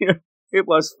play here. It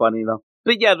was funny, though.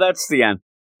 But yeah, that's the end.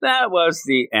 That was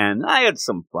the end. I had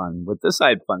some fun with this. I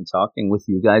had fun talking with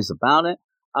you guys about it.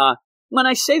 When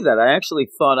I say that, I actually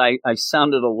thought I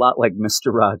sounded a lot like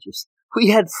Mr. Rogers. We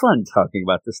had fun talking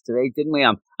about this today, didn't we?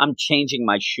 I'm changing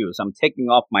my shoes. I'm taking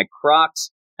off my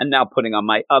Crocs and now putting on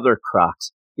my other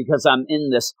Crocs because I'm in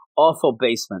this awful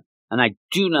basement and I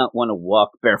do not want to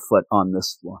walk barefoot on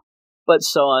this floor. But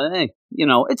so, hey,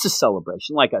 it's a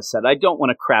celebration. Like I said, I don't want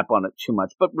to crap on it too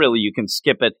much, but really you can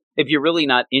skip it if you're really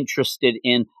not interested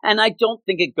in, and I don't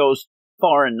think it goes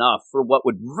far enough for what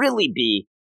would really be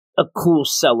a cool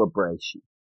celebration.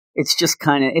 It's just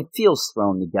it feels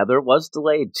thrown together. It was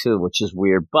delayed too, which is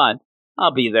weird, but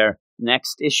I'll be there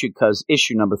next issue because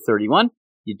issue number 31,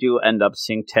 you do end up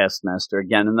seeing Taskmaster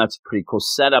again, and that's a pretty cool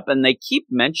setup. And they keep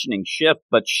mentioning Shift,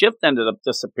 but Shift ended up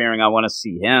disappearing. I want to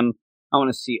see him. I want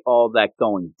to see all that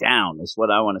going down is what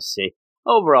I want to see.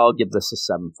 Overall, I'll give this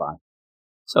a 7.5.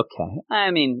 It's okay.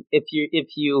 I mean, if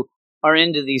you are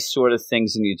into these sort of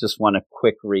things and you just want a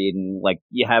quick read and like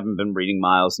you haven't been reading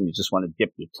Miles and you just want to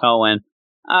dip your toe in,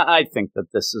 I think that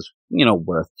this is,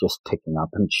 worth just picking up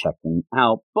and checking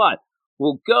out. But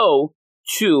we'll go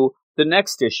to the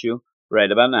next issue right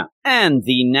about now. And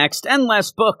the next and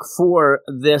last book for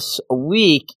this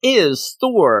week is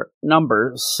Thor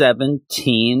number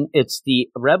 17. It's the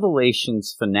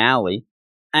Revelations finale,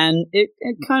 and it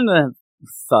kind of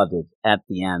thudded at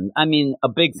the end. I mean, a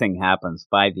big thing happens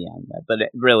by the end, but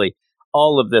really,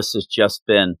 all of this has just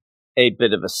been a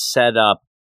bit of a setup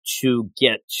to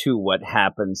get to what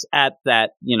happens at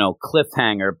that,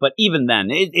 cliffhanger. But even then,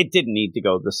 it didn't need to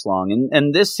go this long.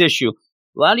 And this issue,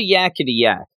 a lot of yakety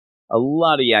yak. A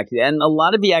lot of yakety, and a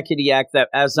lot of yakety yak that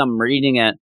as I'm reading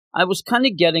it, I was kind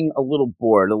of getting a little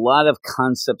bored. A lot of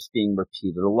concepts being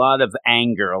repeated, a lot of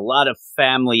anger, a lot of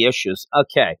family issues.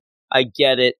 Okay, I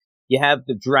get it. You have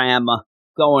the drama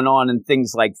going on and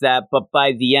things like that. But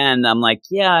by the end, I'm like,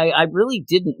 yeah, I really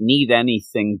didn't need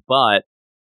anything but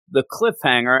the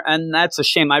cliffhanger. And that's a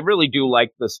shame. I really do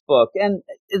like this book. And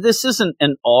this isn't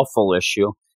an awful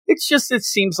issue. It's just, it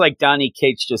seems like Donny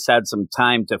Cates just had some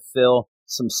time to fill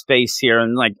some space here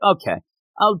and like, okay,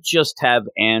 I'll just have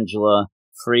Angela,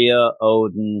 Freya,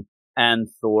 Odin, and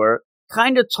Thor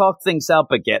kind of talk things out,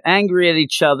 but get angry at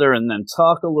each other and then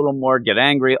talk a little more, get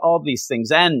angry, all these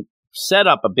things, and set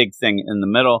up a big thing in the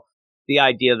middle. The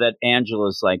idea that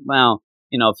Angela's like, well,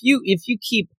 if you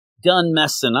keep done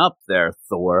messing up there,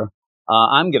 Thor,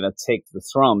 I'm going to take the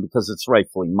throne because it's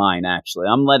rightfully mine, actually.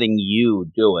 I'm letting you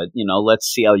do it. Let's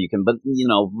see how you can, but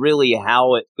really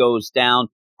how it goes down,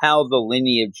 how the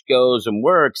lineage goes and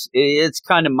works, it's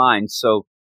kind of mine, so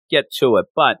get to it.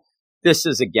 But this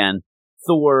is, again,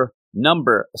 Thor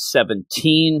number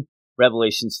 17,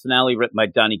 Revelations finale, written by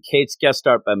Donny Cates, guest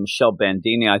art by Michelle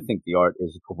Bandini. I think the art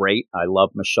is great. I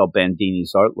love Michelle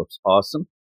Bandini's art. Looks awesome.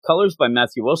 Colors by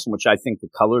Matthew Wilson, which I think the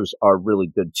colors are really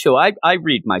good, too. I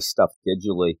read my stuff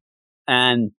digitally,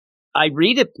 and I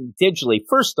read it digitally,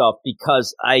 first off,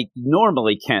 because I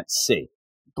normally can't see.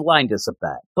 Blind as a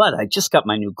bat, but I just got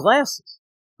my new glasses,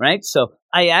 right? So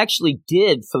I actually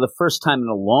did, for the first time in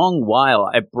a long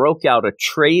while, I broke out a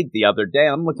trade the other day.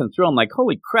 I'm looking through, I'm like,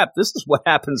 holy crap, this is what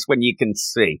happens when you can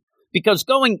see. Because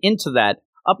going into that,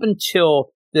 up until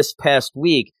this past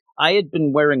week, I had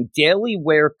been wearing daily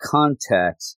wear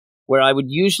contacts where I would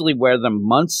usually wear them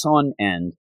months on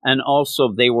end, and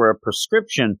also they were a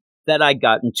prescription that I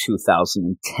got in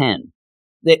 2010.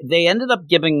 They ended up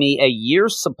giving me a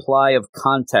year's supply of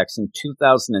contacts in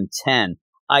 2010.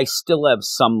 I still have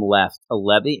some left.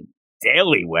 11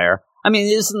 daily wear. I mean,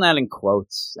 isn't that in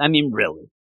quotes? I mean, really.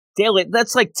 Daily,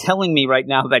 that's like telling me right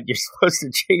now that you're supposed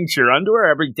to change your underwear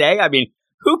every day. I mean,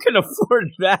 who can afford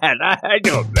that? I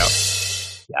don't know.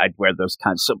 Yeah, I'd wear those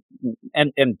kinds. So,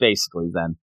 and basically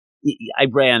then, I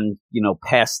ran,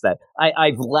 past that.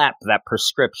 I've lapped that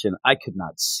prescription. I could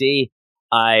not see.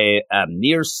 I am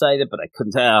nearsighted, but I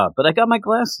couldn't tell. But I got my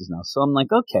glasses now, so I'm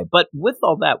like, okay. But with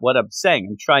all that, what I'm saying,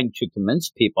 I'm trying to convince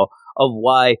people of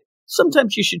why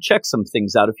sometimes you should check some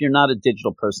things out if you're not a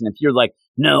digital person. If you're like,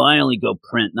 no, I only go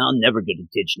print, and I'll never go to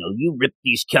digital. You rip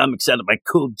these comics out of my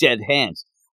cool dead hands.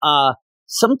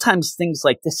 Sometimes things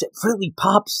like this, it really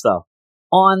pops, though,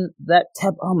 on that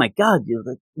tab. Oh, my God, you're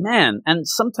like, man. And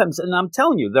sometimes, and I'm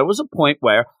telling you, there was a point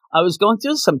where I was going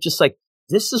through this. I'm just like,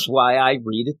 this is why I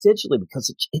read it digitally,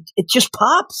 because it just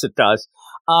pops. It does.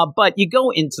 But you go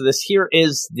into this. Here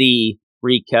is the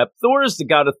recap. Thor is the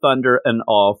god of thunder and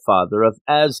all-father of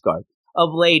Asgard.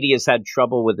 Of late, he has had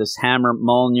trouble with his hammer,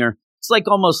 Mjolnir. It's like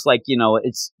almost like,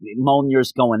 it's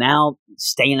Mjolnir's going out,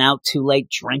 staying out too late,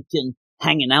 drinking,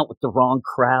 hanging out with the wrong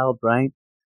crowd, right?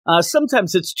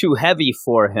 Sometimes it's too heavy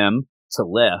for him to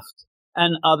lift,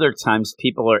 and other times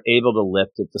people are able to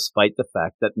lift it despite the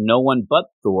fact that no one but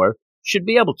Thor should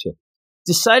be able to.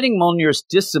 Deciding Mjolnir's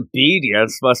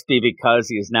disobedience must be because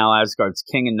he is now Asgard's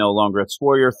king and no longer its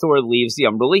warrior. Thor leaves the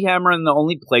Umberly Hammer in the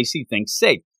only place he thinks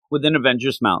safe, within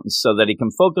Avengers Mountains, so that he can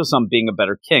focus on being a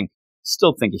better king.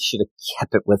 Still think he should have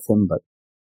kept it with him, but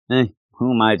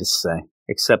who am I to say?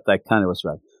 Except I kind of was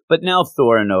right. But now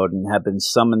Thor and Odin have been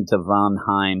summoned to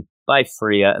Valheim by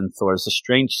Freya and Thor's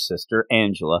estranged sister,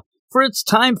 Angela, for it's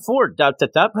time for ...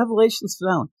 Revelations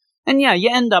finale. And yeah, you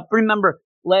end up, remember,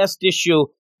 last issue,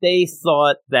 they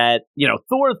thought that,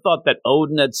 Thor thought that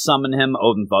Odin had summoned him.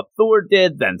 Odin thought Thor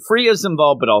did. Then Freya's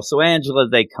involved, but also Angela.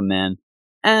 They come in.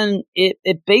 And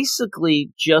it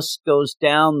basically just goes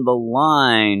down the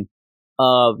line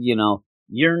of,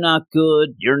 you're not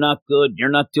good, you're not good, you're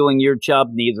not doing your job,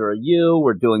 neither are you.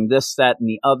 We're doing this, that, and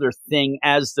the other thing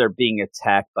as they're being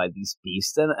attacked by these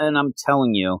beasts. And I'm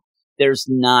telling you, there's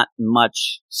not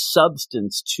much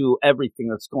substance to everything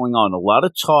that's going on. A lot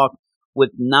of talk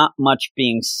with not much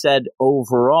being said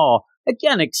overall.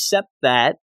 Again, except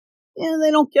that,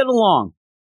 they don't get along.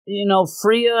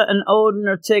 Freya and Odin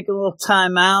are taking a little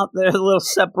time out. There's a little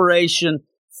separation.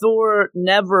 Thor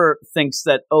never thinks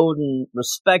that Odin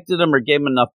respected him or gave him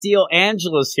enough deal.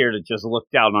 Angela's here to just look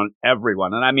down on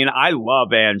everyone. And I mean, I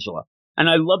love Angela. And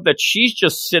I love that she's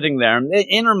just sitting there. And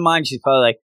in her mind, she's probably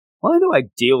like, why do I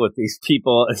deal with these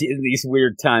people in these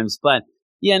weird times? But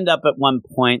you end up at one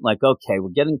point like, okay, we're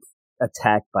getting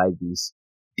attacked by these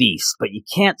beasts, but you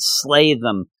can't slay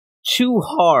them too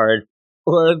hard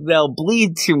or they'll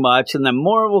bleed too much, and then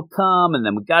more will come, and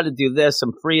then we got to do this,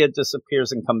 and Freya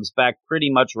disappears and comes back pretty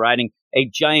much riding a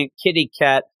giant kitty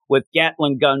cat with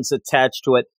Gatling guns attached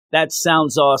to it. That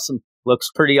sounds awesome, looks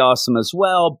pretty awesome as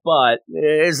well, but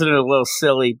isn't it a little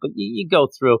silly? But you go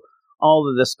through all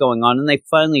of this going on, and they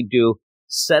finally do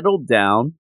settle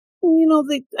down.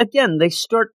 They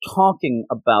start talking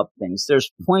about things.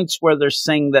 There's points where they're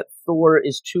saying that Thor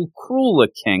is too cruel a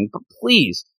king, but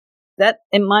please, that,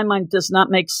 in my mind, does not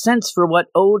make sense for what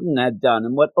Odin had done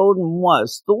and what Odin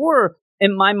was. Thor,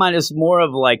 in my mind, is more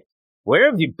of like, where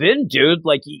have you been, dude?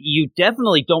 Like, you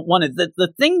definitely don't want it.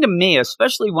 The thing to me,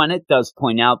 especially when it does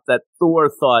point out that Thor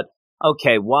thought,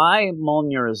 okay, why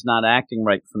Mjolnir is not acting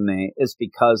right for me is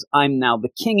because I'm now the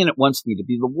king and it wants me to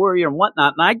be the warrior and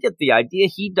whatnot. And I get the idea.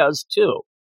 He does too.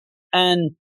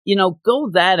 And,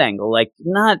 go that angle, like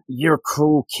not you're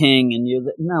cruel king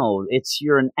and no, it's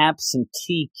you're an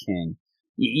absentee king.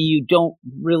 You don't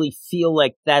really feel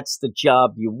like that's the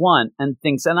job you want and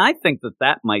things. And I think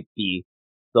that might be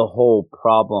the whole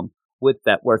problem with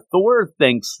that, where Thor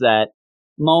thinks that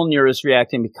Mjolnir is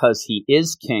reacting because he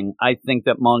is king. I think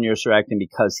that Mjolnir is reacting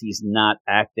because he's not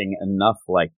acting enough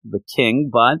like the king,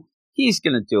 but he's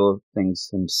going to do things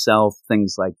himself,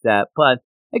 things like that. But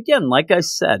again, like I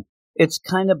said, it's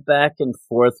kind of back and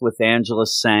forth with Angela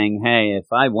saying, hey, if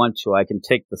I want to, I can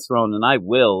take the throne, and I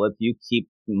will if you keep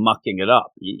mucking it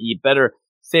up. You better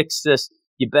fix this.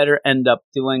 You better end up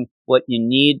doing what you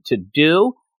need to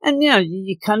do. And yeah,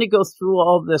 you kind of go through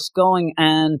all this going,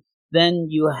 and then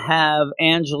you have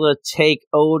Angela take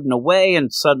Odin away,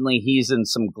 and suddenly he's in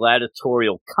some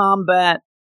gladiatorial combat.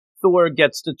 Thor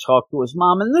gets to talk to his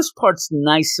mom, and this part's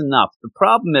nice enough. The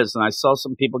problem is, and I saw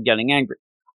some people getting angry,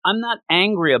 I'm not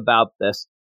angry about this.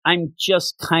 I'm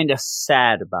just kind of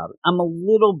sad about it. I'm a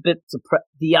little bit depressed.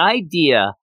 The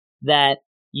idea that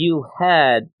you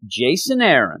had Jason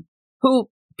Aaron,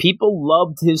 who people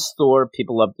loved his Thor,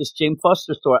 people loved this Jane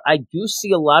Foster Thor. I do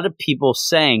see a lot of people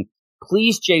saying,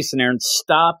 please, Jason Aaron,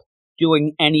 stop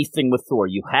doing anything with Thor.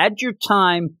 You had your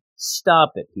time.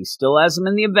 Stop it. He still has him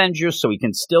in the Avengers, so he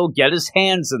can still get his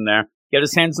hands in there, get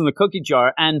his hands in the cookie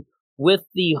jar. And with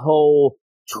the whole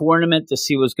tournament to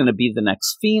see who's going to be the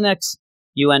next Phoenix,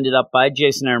 you ended up by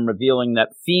Jason Aaron revealing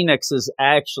that Phoenix is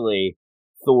actually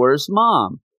Thor's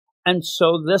mom. And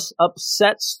so this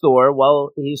upsets Thor while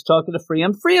he's talking to Freya.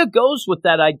 And Freya goes with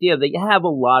that idea that you have a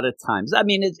lot of times. I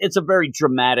mean, it's a very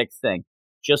dramatic thing.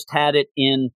 Just had it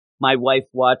in my wife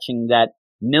watching that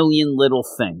Million Little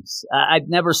Things. I've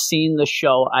never seen the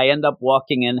show. I end up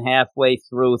walking in halfway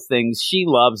through things. She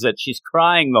loves it. She's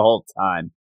crying the whole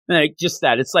time. Just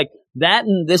that. It's like that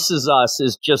and This Is Us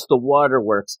is just the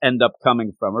waterworks end up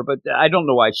coming from her. But I don't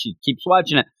know why she keeps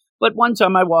watching it. But one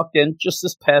time I walked in just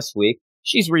this past week.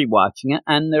 She's rewatching it.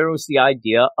 And there was the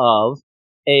idea of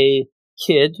a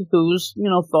kid who's,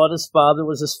 thought his father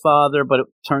was his father, but it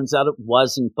turns out it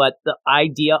wasn't. But the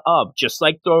idea of, just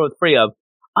like Thor with Freya,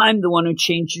 I'm the one who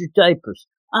changed your diapers.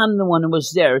 I'm the one who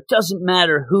was there. It doesn't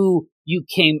matter who you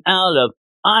came out of.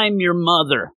 I'm your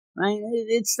mother. Right?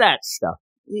 It's that stuff.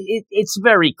 it's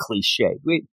very cliche.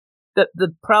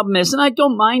 The problem is, and I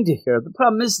don't mind it here, the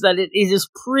problem is that it is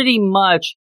pretty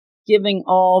much giving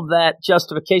all that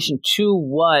justification to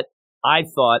what I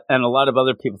thought and a lot of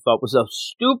other people thought was a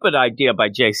stupid idea by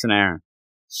Jason Aaron.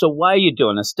 So why are you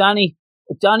doing this? Donnie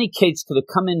Cates could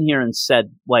have come in here and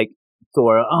said, like,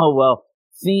 Thor, oh, well,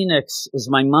 Phoenix is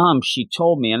my mom. She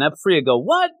told me. And have Freya go,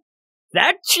 what?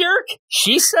 That jerk?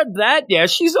 She said that? Yeah,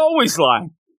 she's always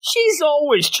lying. She's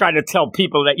always trying to tell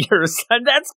people that you're a son.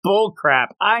 That's bull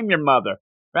crap. I'm your mother,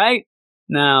 right?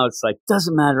 Now it's like,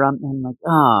 doesn't matter. I'm like,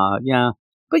 yeah.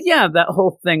 But yeah, that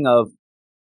whole thing of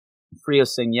Freya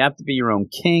saying you have to be your own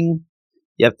king.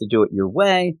 You have to do it your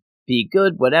way. Be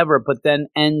good, whatever. But then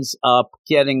ends up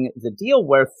getting the deal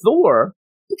where Thor,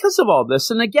 because of all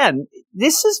this, and again,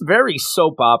 this is very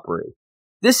soap opera.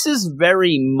 This is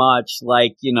very much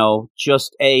like,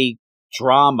 just a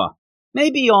drama.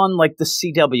 Maybe on like the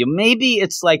CW. Maybe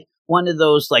it's like one of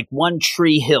those like One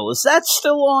Tree Hill. Is that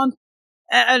still on?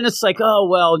 And it's like, oh,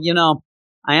 well,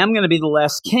 I am going to be the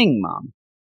last king, Mom.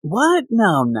 What?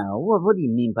 No. What do you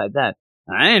mean by that?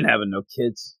 I ain't having no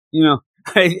kids.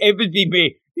 It would be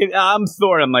me. I'm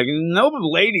Thor. I'm like, no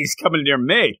ladies coming near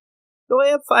me. So I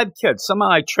have 5 kids.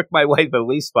 Somehow I tricked my wife at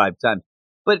least 5 times.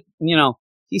 But,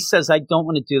 he says, I don't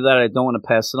want to do that. I don't want to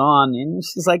pass it on. And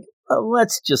she's like,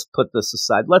 let's just put this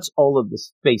aside. Let's all of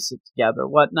this face it together,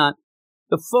 whatnot.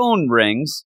 The phone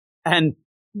rings, and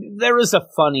there is a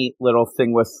funny little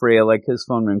thing with Freya, like his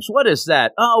phone rings. What is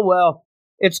that? Oh, well,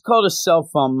 it's called a cell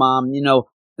phone, Mom.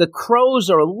 The crows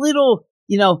are a little,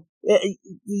 the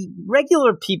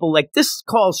regular people, like this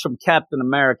calls from Captain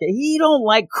America. He don't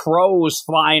like crows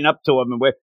flying up to him, and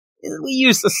we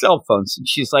use the cell phones. And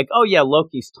she's like, oh, yeah,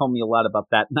 Loki's told me a lot about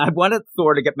that. And I wanted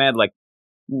Thor to get mad, like,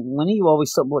 when are you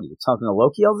always, what are you talking to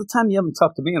Loki all the time? You haven't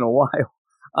talked to me in a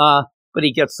while. But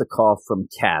he gets the call from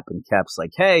Cap, and Cap's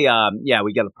like, hey, yeah,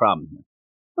 we got a problem here.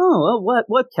 Oh, well,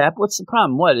 what, Cap? What's the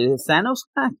problem? What, is Thanos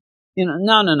back?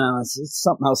 No, it's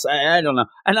something else. I don't know.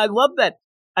 And I love that.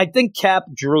 I think Cap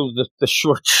drew the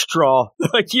short straw.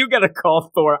 Like, you got to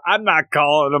call Thor. I'm not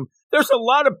calling him. There's a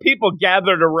lot of people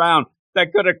gathered around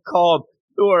that could have called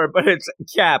Thor, but it's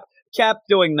Cap. Cap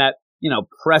doing that,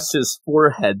 press his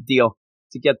forehead deal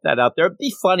to get that out there. It'd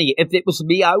be funny. If it was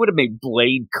me, I would have made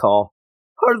Blade call.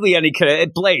 Hardly any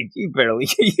Blade, you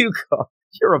call.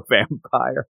 You're a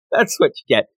vampire. That's what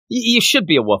you get. You should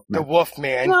be a wolf man. The wolf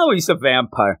man. No, he's a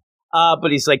vampire.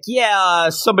 But he's like, yeah,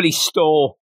 somebody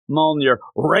stole Mjolnir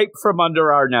right from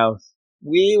under our nose.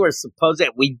 We were supposed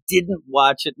to. We didn't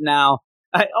watch it now.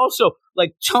 I also,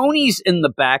 like, Tony's in the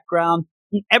background.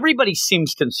 Everybody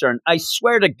seems concerned. I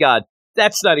swear to God,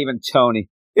 that's not even Tony.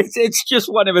 It's just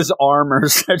one of his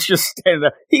armors that's just standing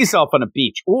there. He's off on a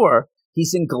beach. Or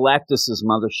he's in Galactus's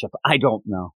mothership. I don't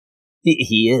know.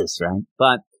 He is, right?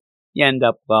 But you end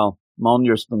up, well,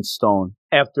 Mjolnir's been stolen.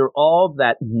 After all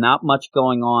that, not much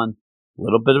going on. A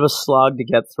little bit of a slog to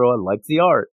get through. I like the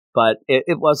art, but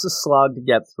it was a slog to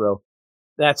get through.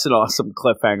 That's an awesome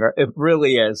cliffhanger. It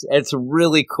really is. It's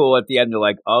really cool at the end. You're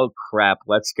like, oh, crap,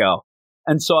 let's go.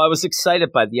 And so I was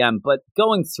excited by the end, but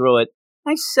going through it,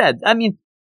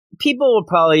 people will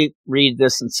probably read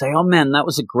this and say, oh, man, that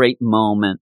was a great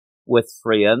moment with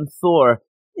Freya and Thor.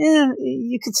 Yeah,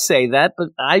 you could say that, but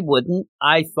I wouldn't.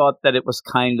 I thought that it was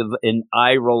kind of an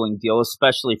eye-rolling deal,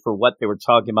 especially for what they were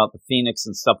talking about, the Phoenix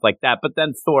and stuff like that. But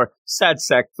then Thor, sad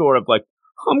sack Thor of like,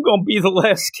 I'm going to be the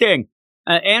last king.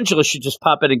 Angela should just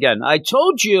pop in again. I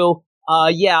told you,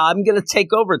 yeah, I'm going to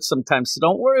take over it sometime, so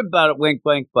don't worry about it, wink,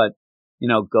 wink, but,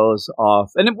 goes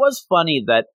off. And it was funny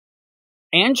that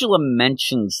Angela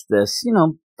mentions this,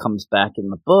 comes back in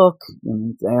the book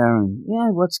and there, and yeah,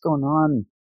 what's going on?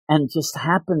 And just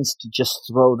happens to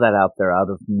just throw that out there out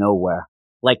of nowhere.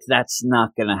 Like, that's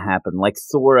not going to happen. Like,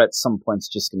 Thor at some point's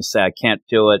just going to say, I can't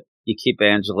do it. You keep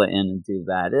Angela in and do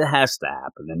that. It has to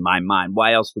happen in my mind.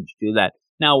 Why else would you do that?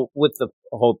 Now, with the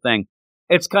whole thing,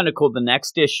 it's kind of cool. The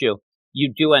next issue,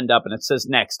 you do end up, and it says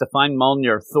next, to find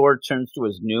Mjolnir, Thor turns to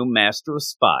his new master of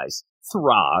spies,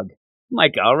 Throg. I'm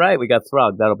like, all right, we got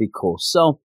Throg. That'll be cool.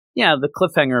 So, yeah, the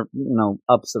cliffhanger,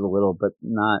 ups it a little, but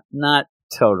not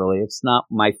totally. It's not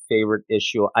my favorite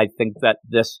issue. I think that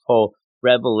this whole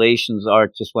Revelations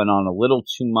arc just went on a little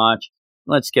too much.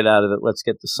 Let's get out of it. Let's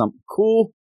get to something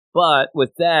cool. But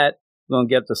with that, we're going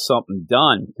to get to something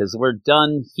done, because we're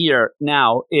done here.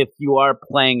 Now, if you are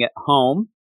playing at home,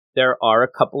 there are a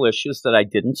couple issues that I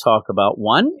didn't talk about.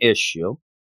 One issue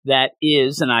that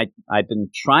is, and I've been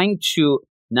trying to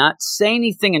not say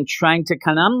anything and trying to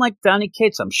I'm like Donnie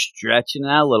Cates. I'm stretching it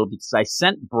out a little because I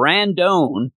sent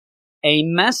Brandon a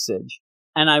message,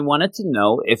 and I wanted to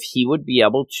know if he would be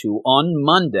able to, on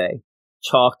Monday,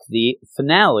 talk the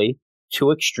finale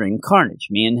to Extreme Carnage.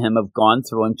 Me and him have gone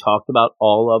through and talked about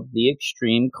all of the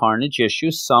Extreme Carnage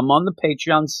issues, some on the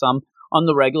Patreon, some on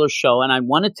the regular show, and I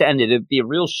wanted to end it. It'd be a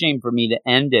real shame for me to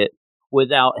end it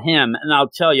without him. And I'll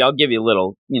tell you, I'll give you a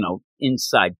little,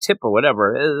 inside tip or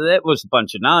whatever. It was a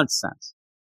bunch of nonsense.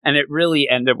 And it really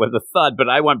ended with a thud, but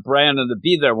I want Brandon to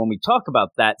be there when we talk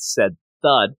about that said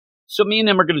thud. So me and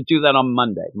him are going to do that on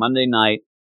Monday night.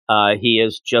 He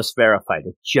is just verified.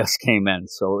 It just came in.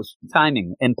 So it was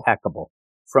timing impeccable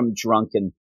from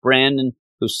Drunken Brandon,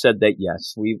 who said that,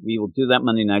 yes, we will do that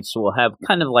Monday night. So we'll have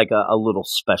kind of like a little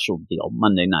special deal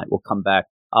Monday night. We'll come back.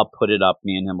 I'll put it up.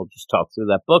 Me and him will just talk through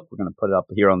that book. We're going to put it up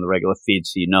here on the regular feed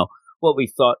so you know what we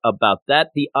thought about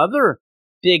that. The other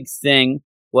big thing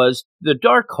was the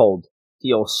Darkhold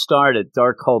deal started.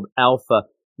 Darkhold Alpha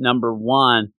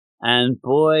 #1. And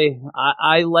boy,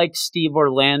 I like Steve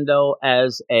Orlando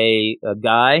as a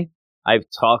guy. I've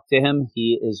talked to him.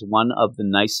 He is one of the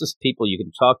nicest people you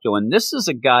can talk to. And this is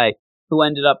a guy who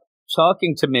ended up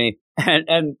talking to me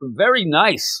and very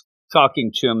nice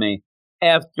talking to me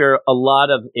after a lot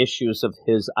of issues of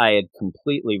his I had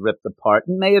completely ripped apart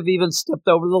and may have even stepped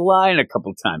over the line a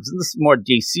couple times. And this is more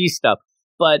DC stuff,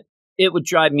 but it would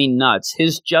drive me nuts.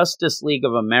 His Justice League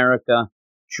of America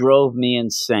drove me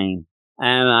insane.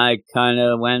 And I kind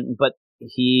of went, but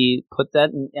he put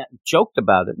that and joked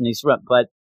about it. And he's right, but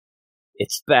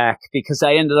it's back because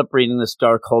I ended up reading this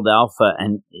Darkhold Alpha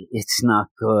and it's not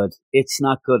good. It's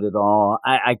not good at all.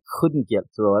 I couldn't get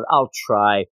through it. I'll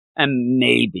try. And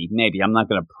maybe, I'm not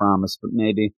going to promise, but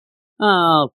maybe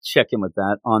I'll check in with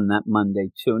that on that Monday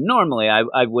too. Normally, I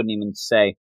wouldn't even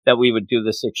say that we would do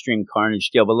this Extreme Carnage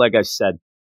deal. But like I said,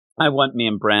 I want me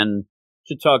and Brandon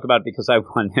to talk about it because I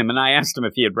want him. And I asked him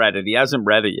if he had read it. He hasn't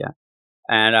read it yet.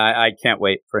 And I can't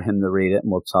wait for him to read it.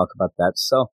 And we'll talk about that.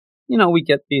 So, we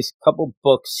get these couple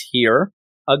books here.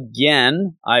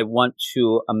 Again, I want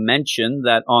to mention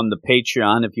that on the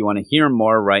Patreon, if you want to hear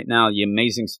more right now, The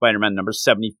Amazing Spider-Man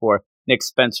 #74, Nick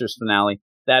Spencer's finale,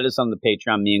 that is on the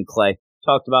Patreon. Me and Clay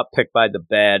talked about Picked by the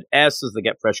Bad Asses, The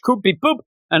Get Fresh Coop Beep Boop,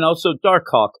 and also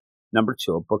Darkhawk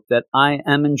 #2, a book that I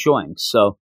am enjoying.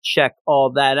 So check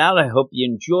all that out. I hope you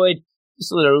enjoyed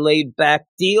this little laid-back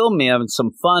deal, me having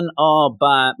some fun all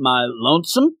by my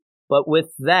lonesome. But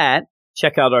with that,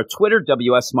 check out our Twitter,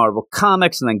 WS Marvel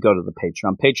Comics, and then go to the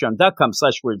Patreon,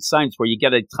 patreon.com/WeirdScience, where you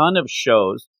get a ton of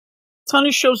shows, some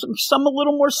a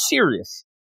little more serious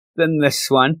than this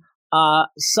one.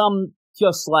 Some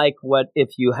just like what if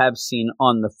you have seen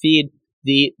on the feed,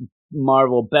 the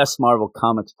Best Marvel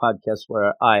Comics podcast,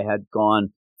 where I had gone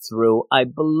through, I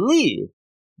believe,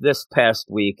 this past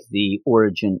week, the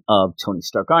origin of Tony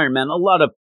Stark Iron Man, a lot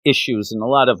of issues and a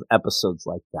lot of episodes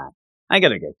like that. I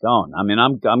gotta get going. I mean,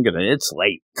 it's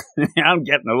late. I'm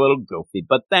getting a little goofy,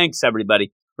 but thanks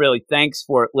everybody. Really, thanks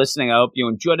for listening. I hope you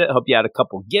enjoyed it. I hope you had a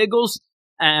couple giggles,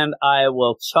 and I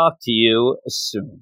will talk to you soon.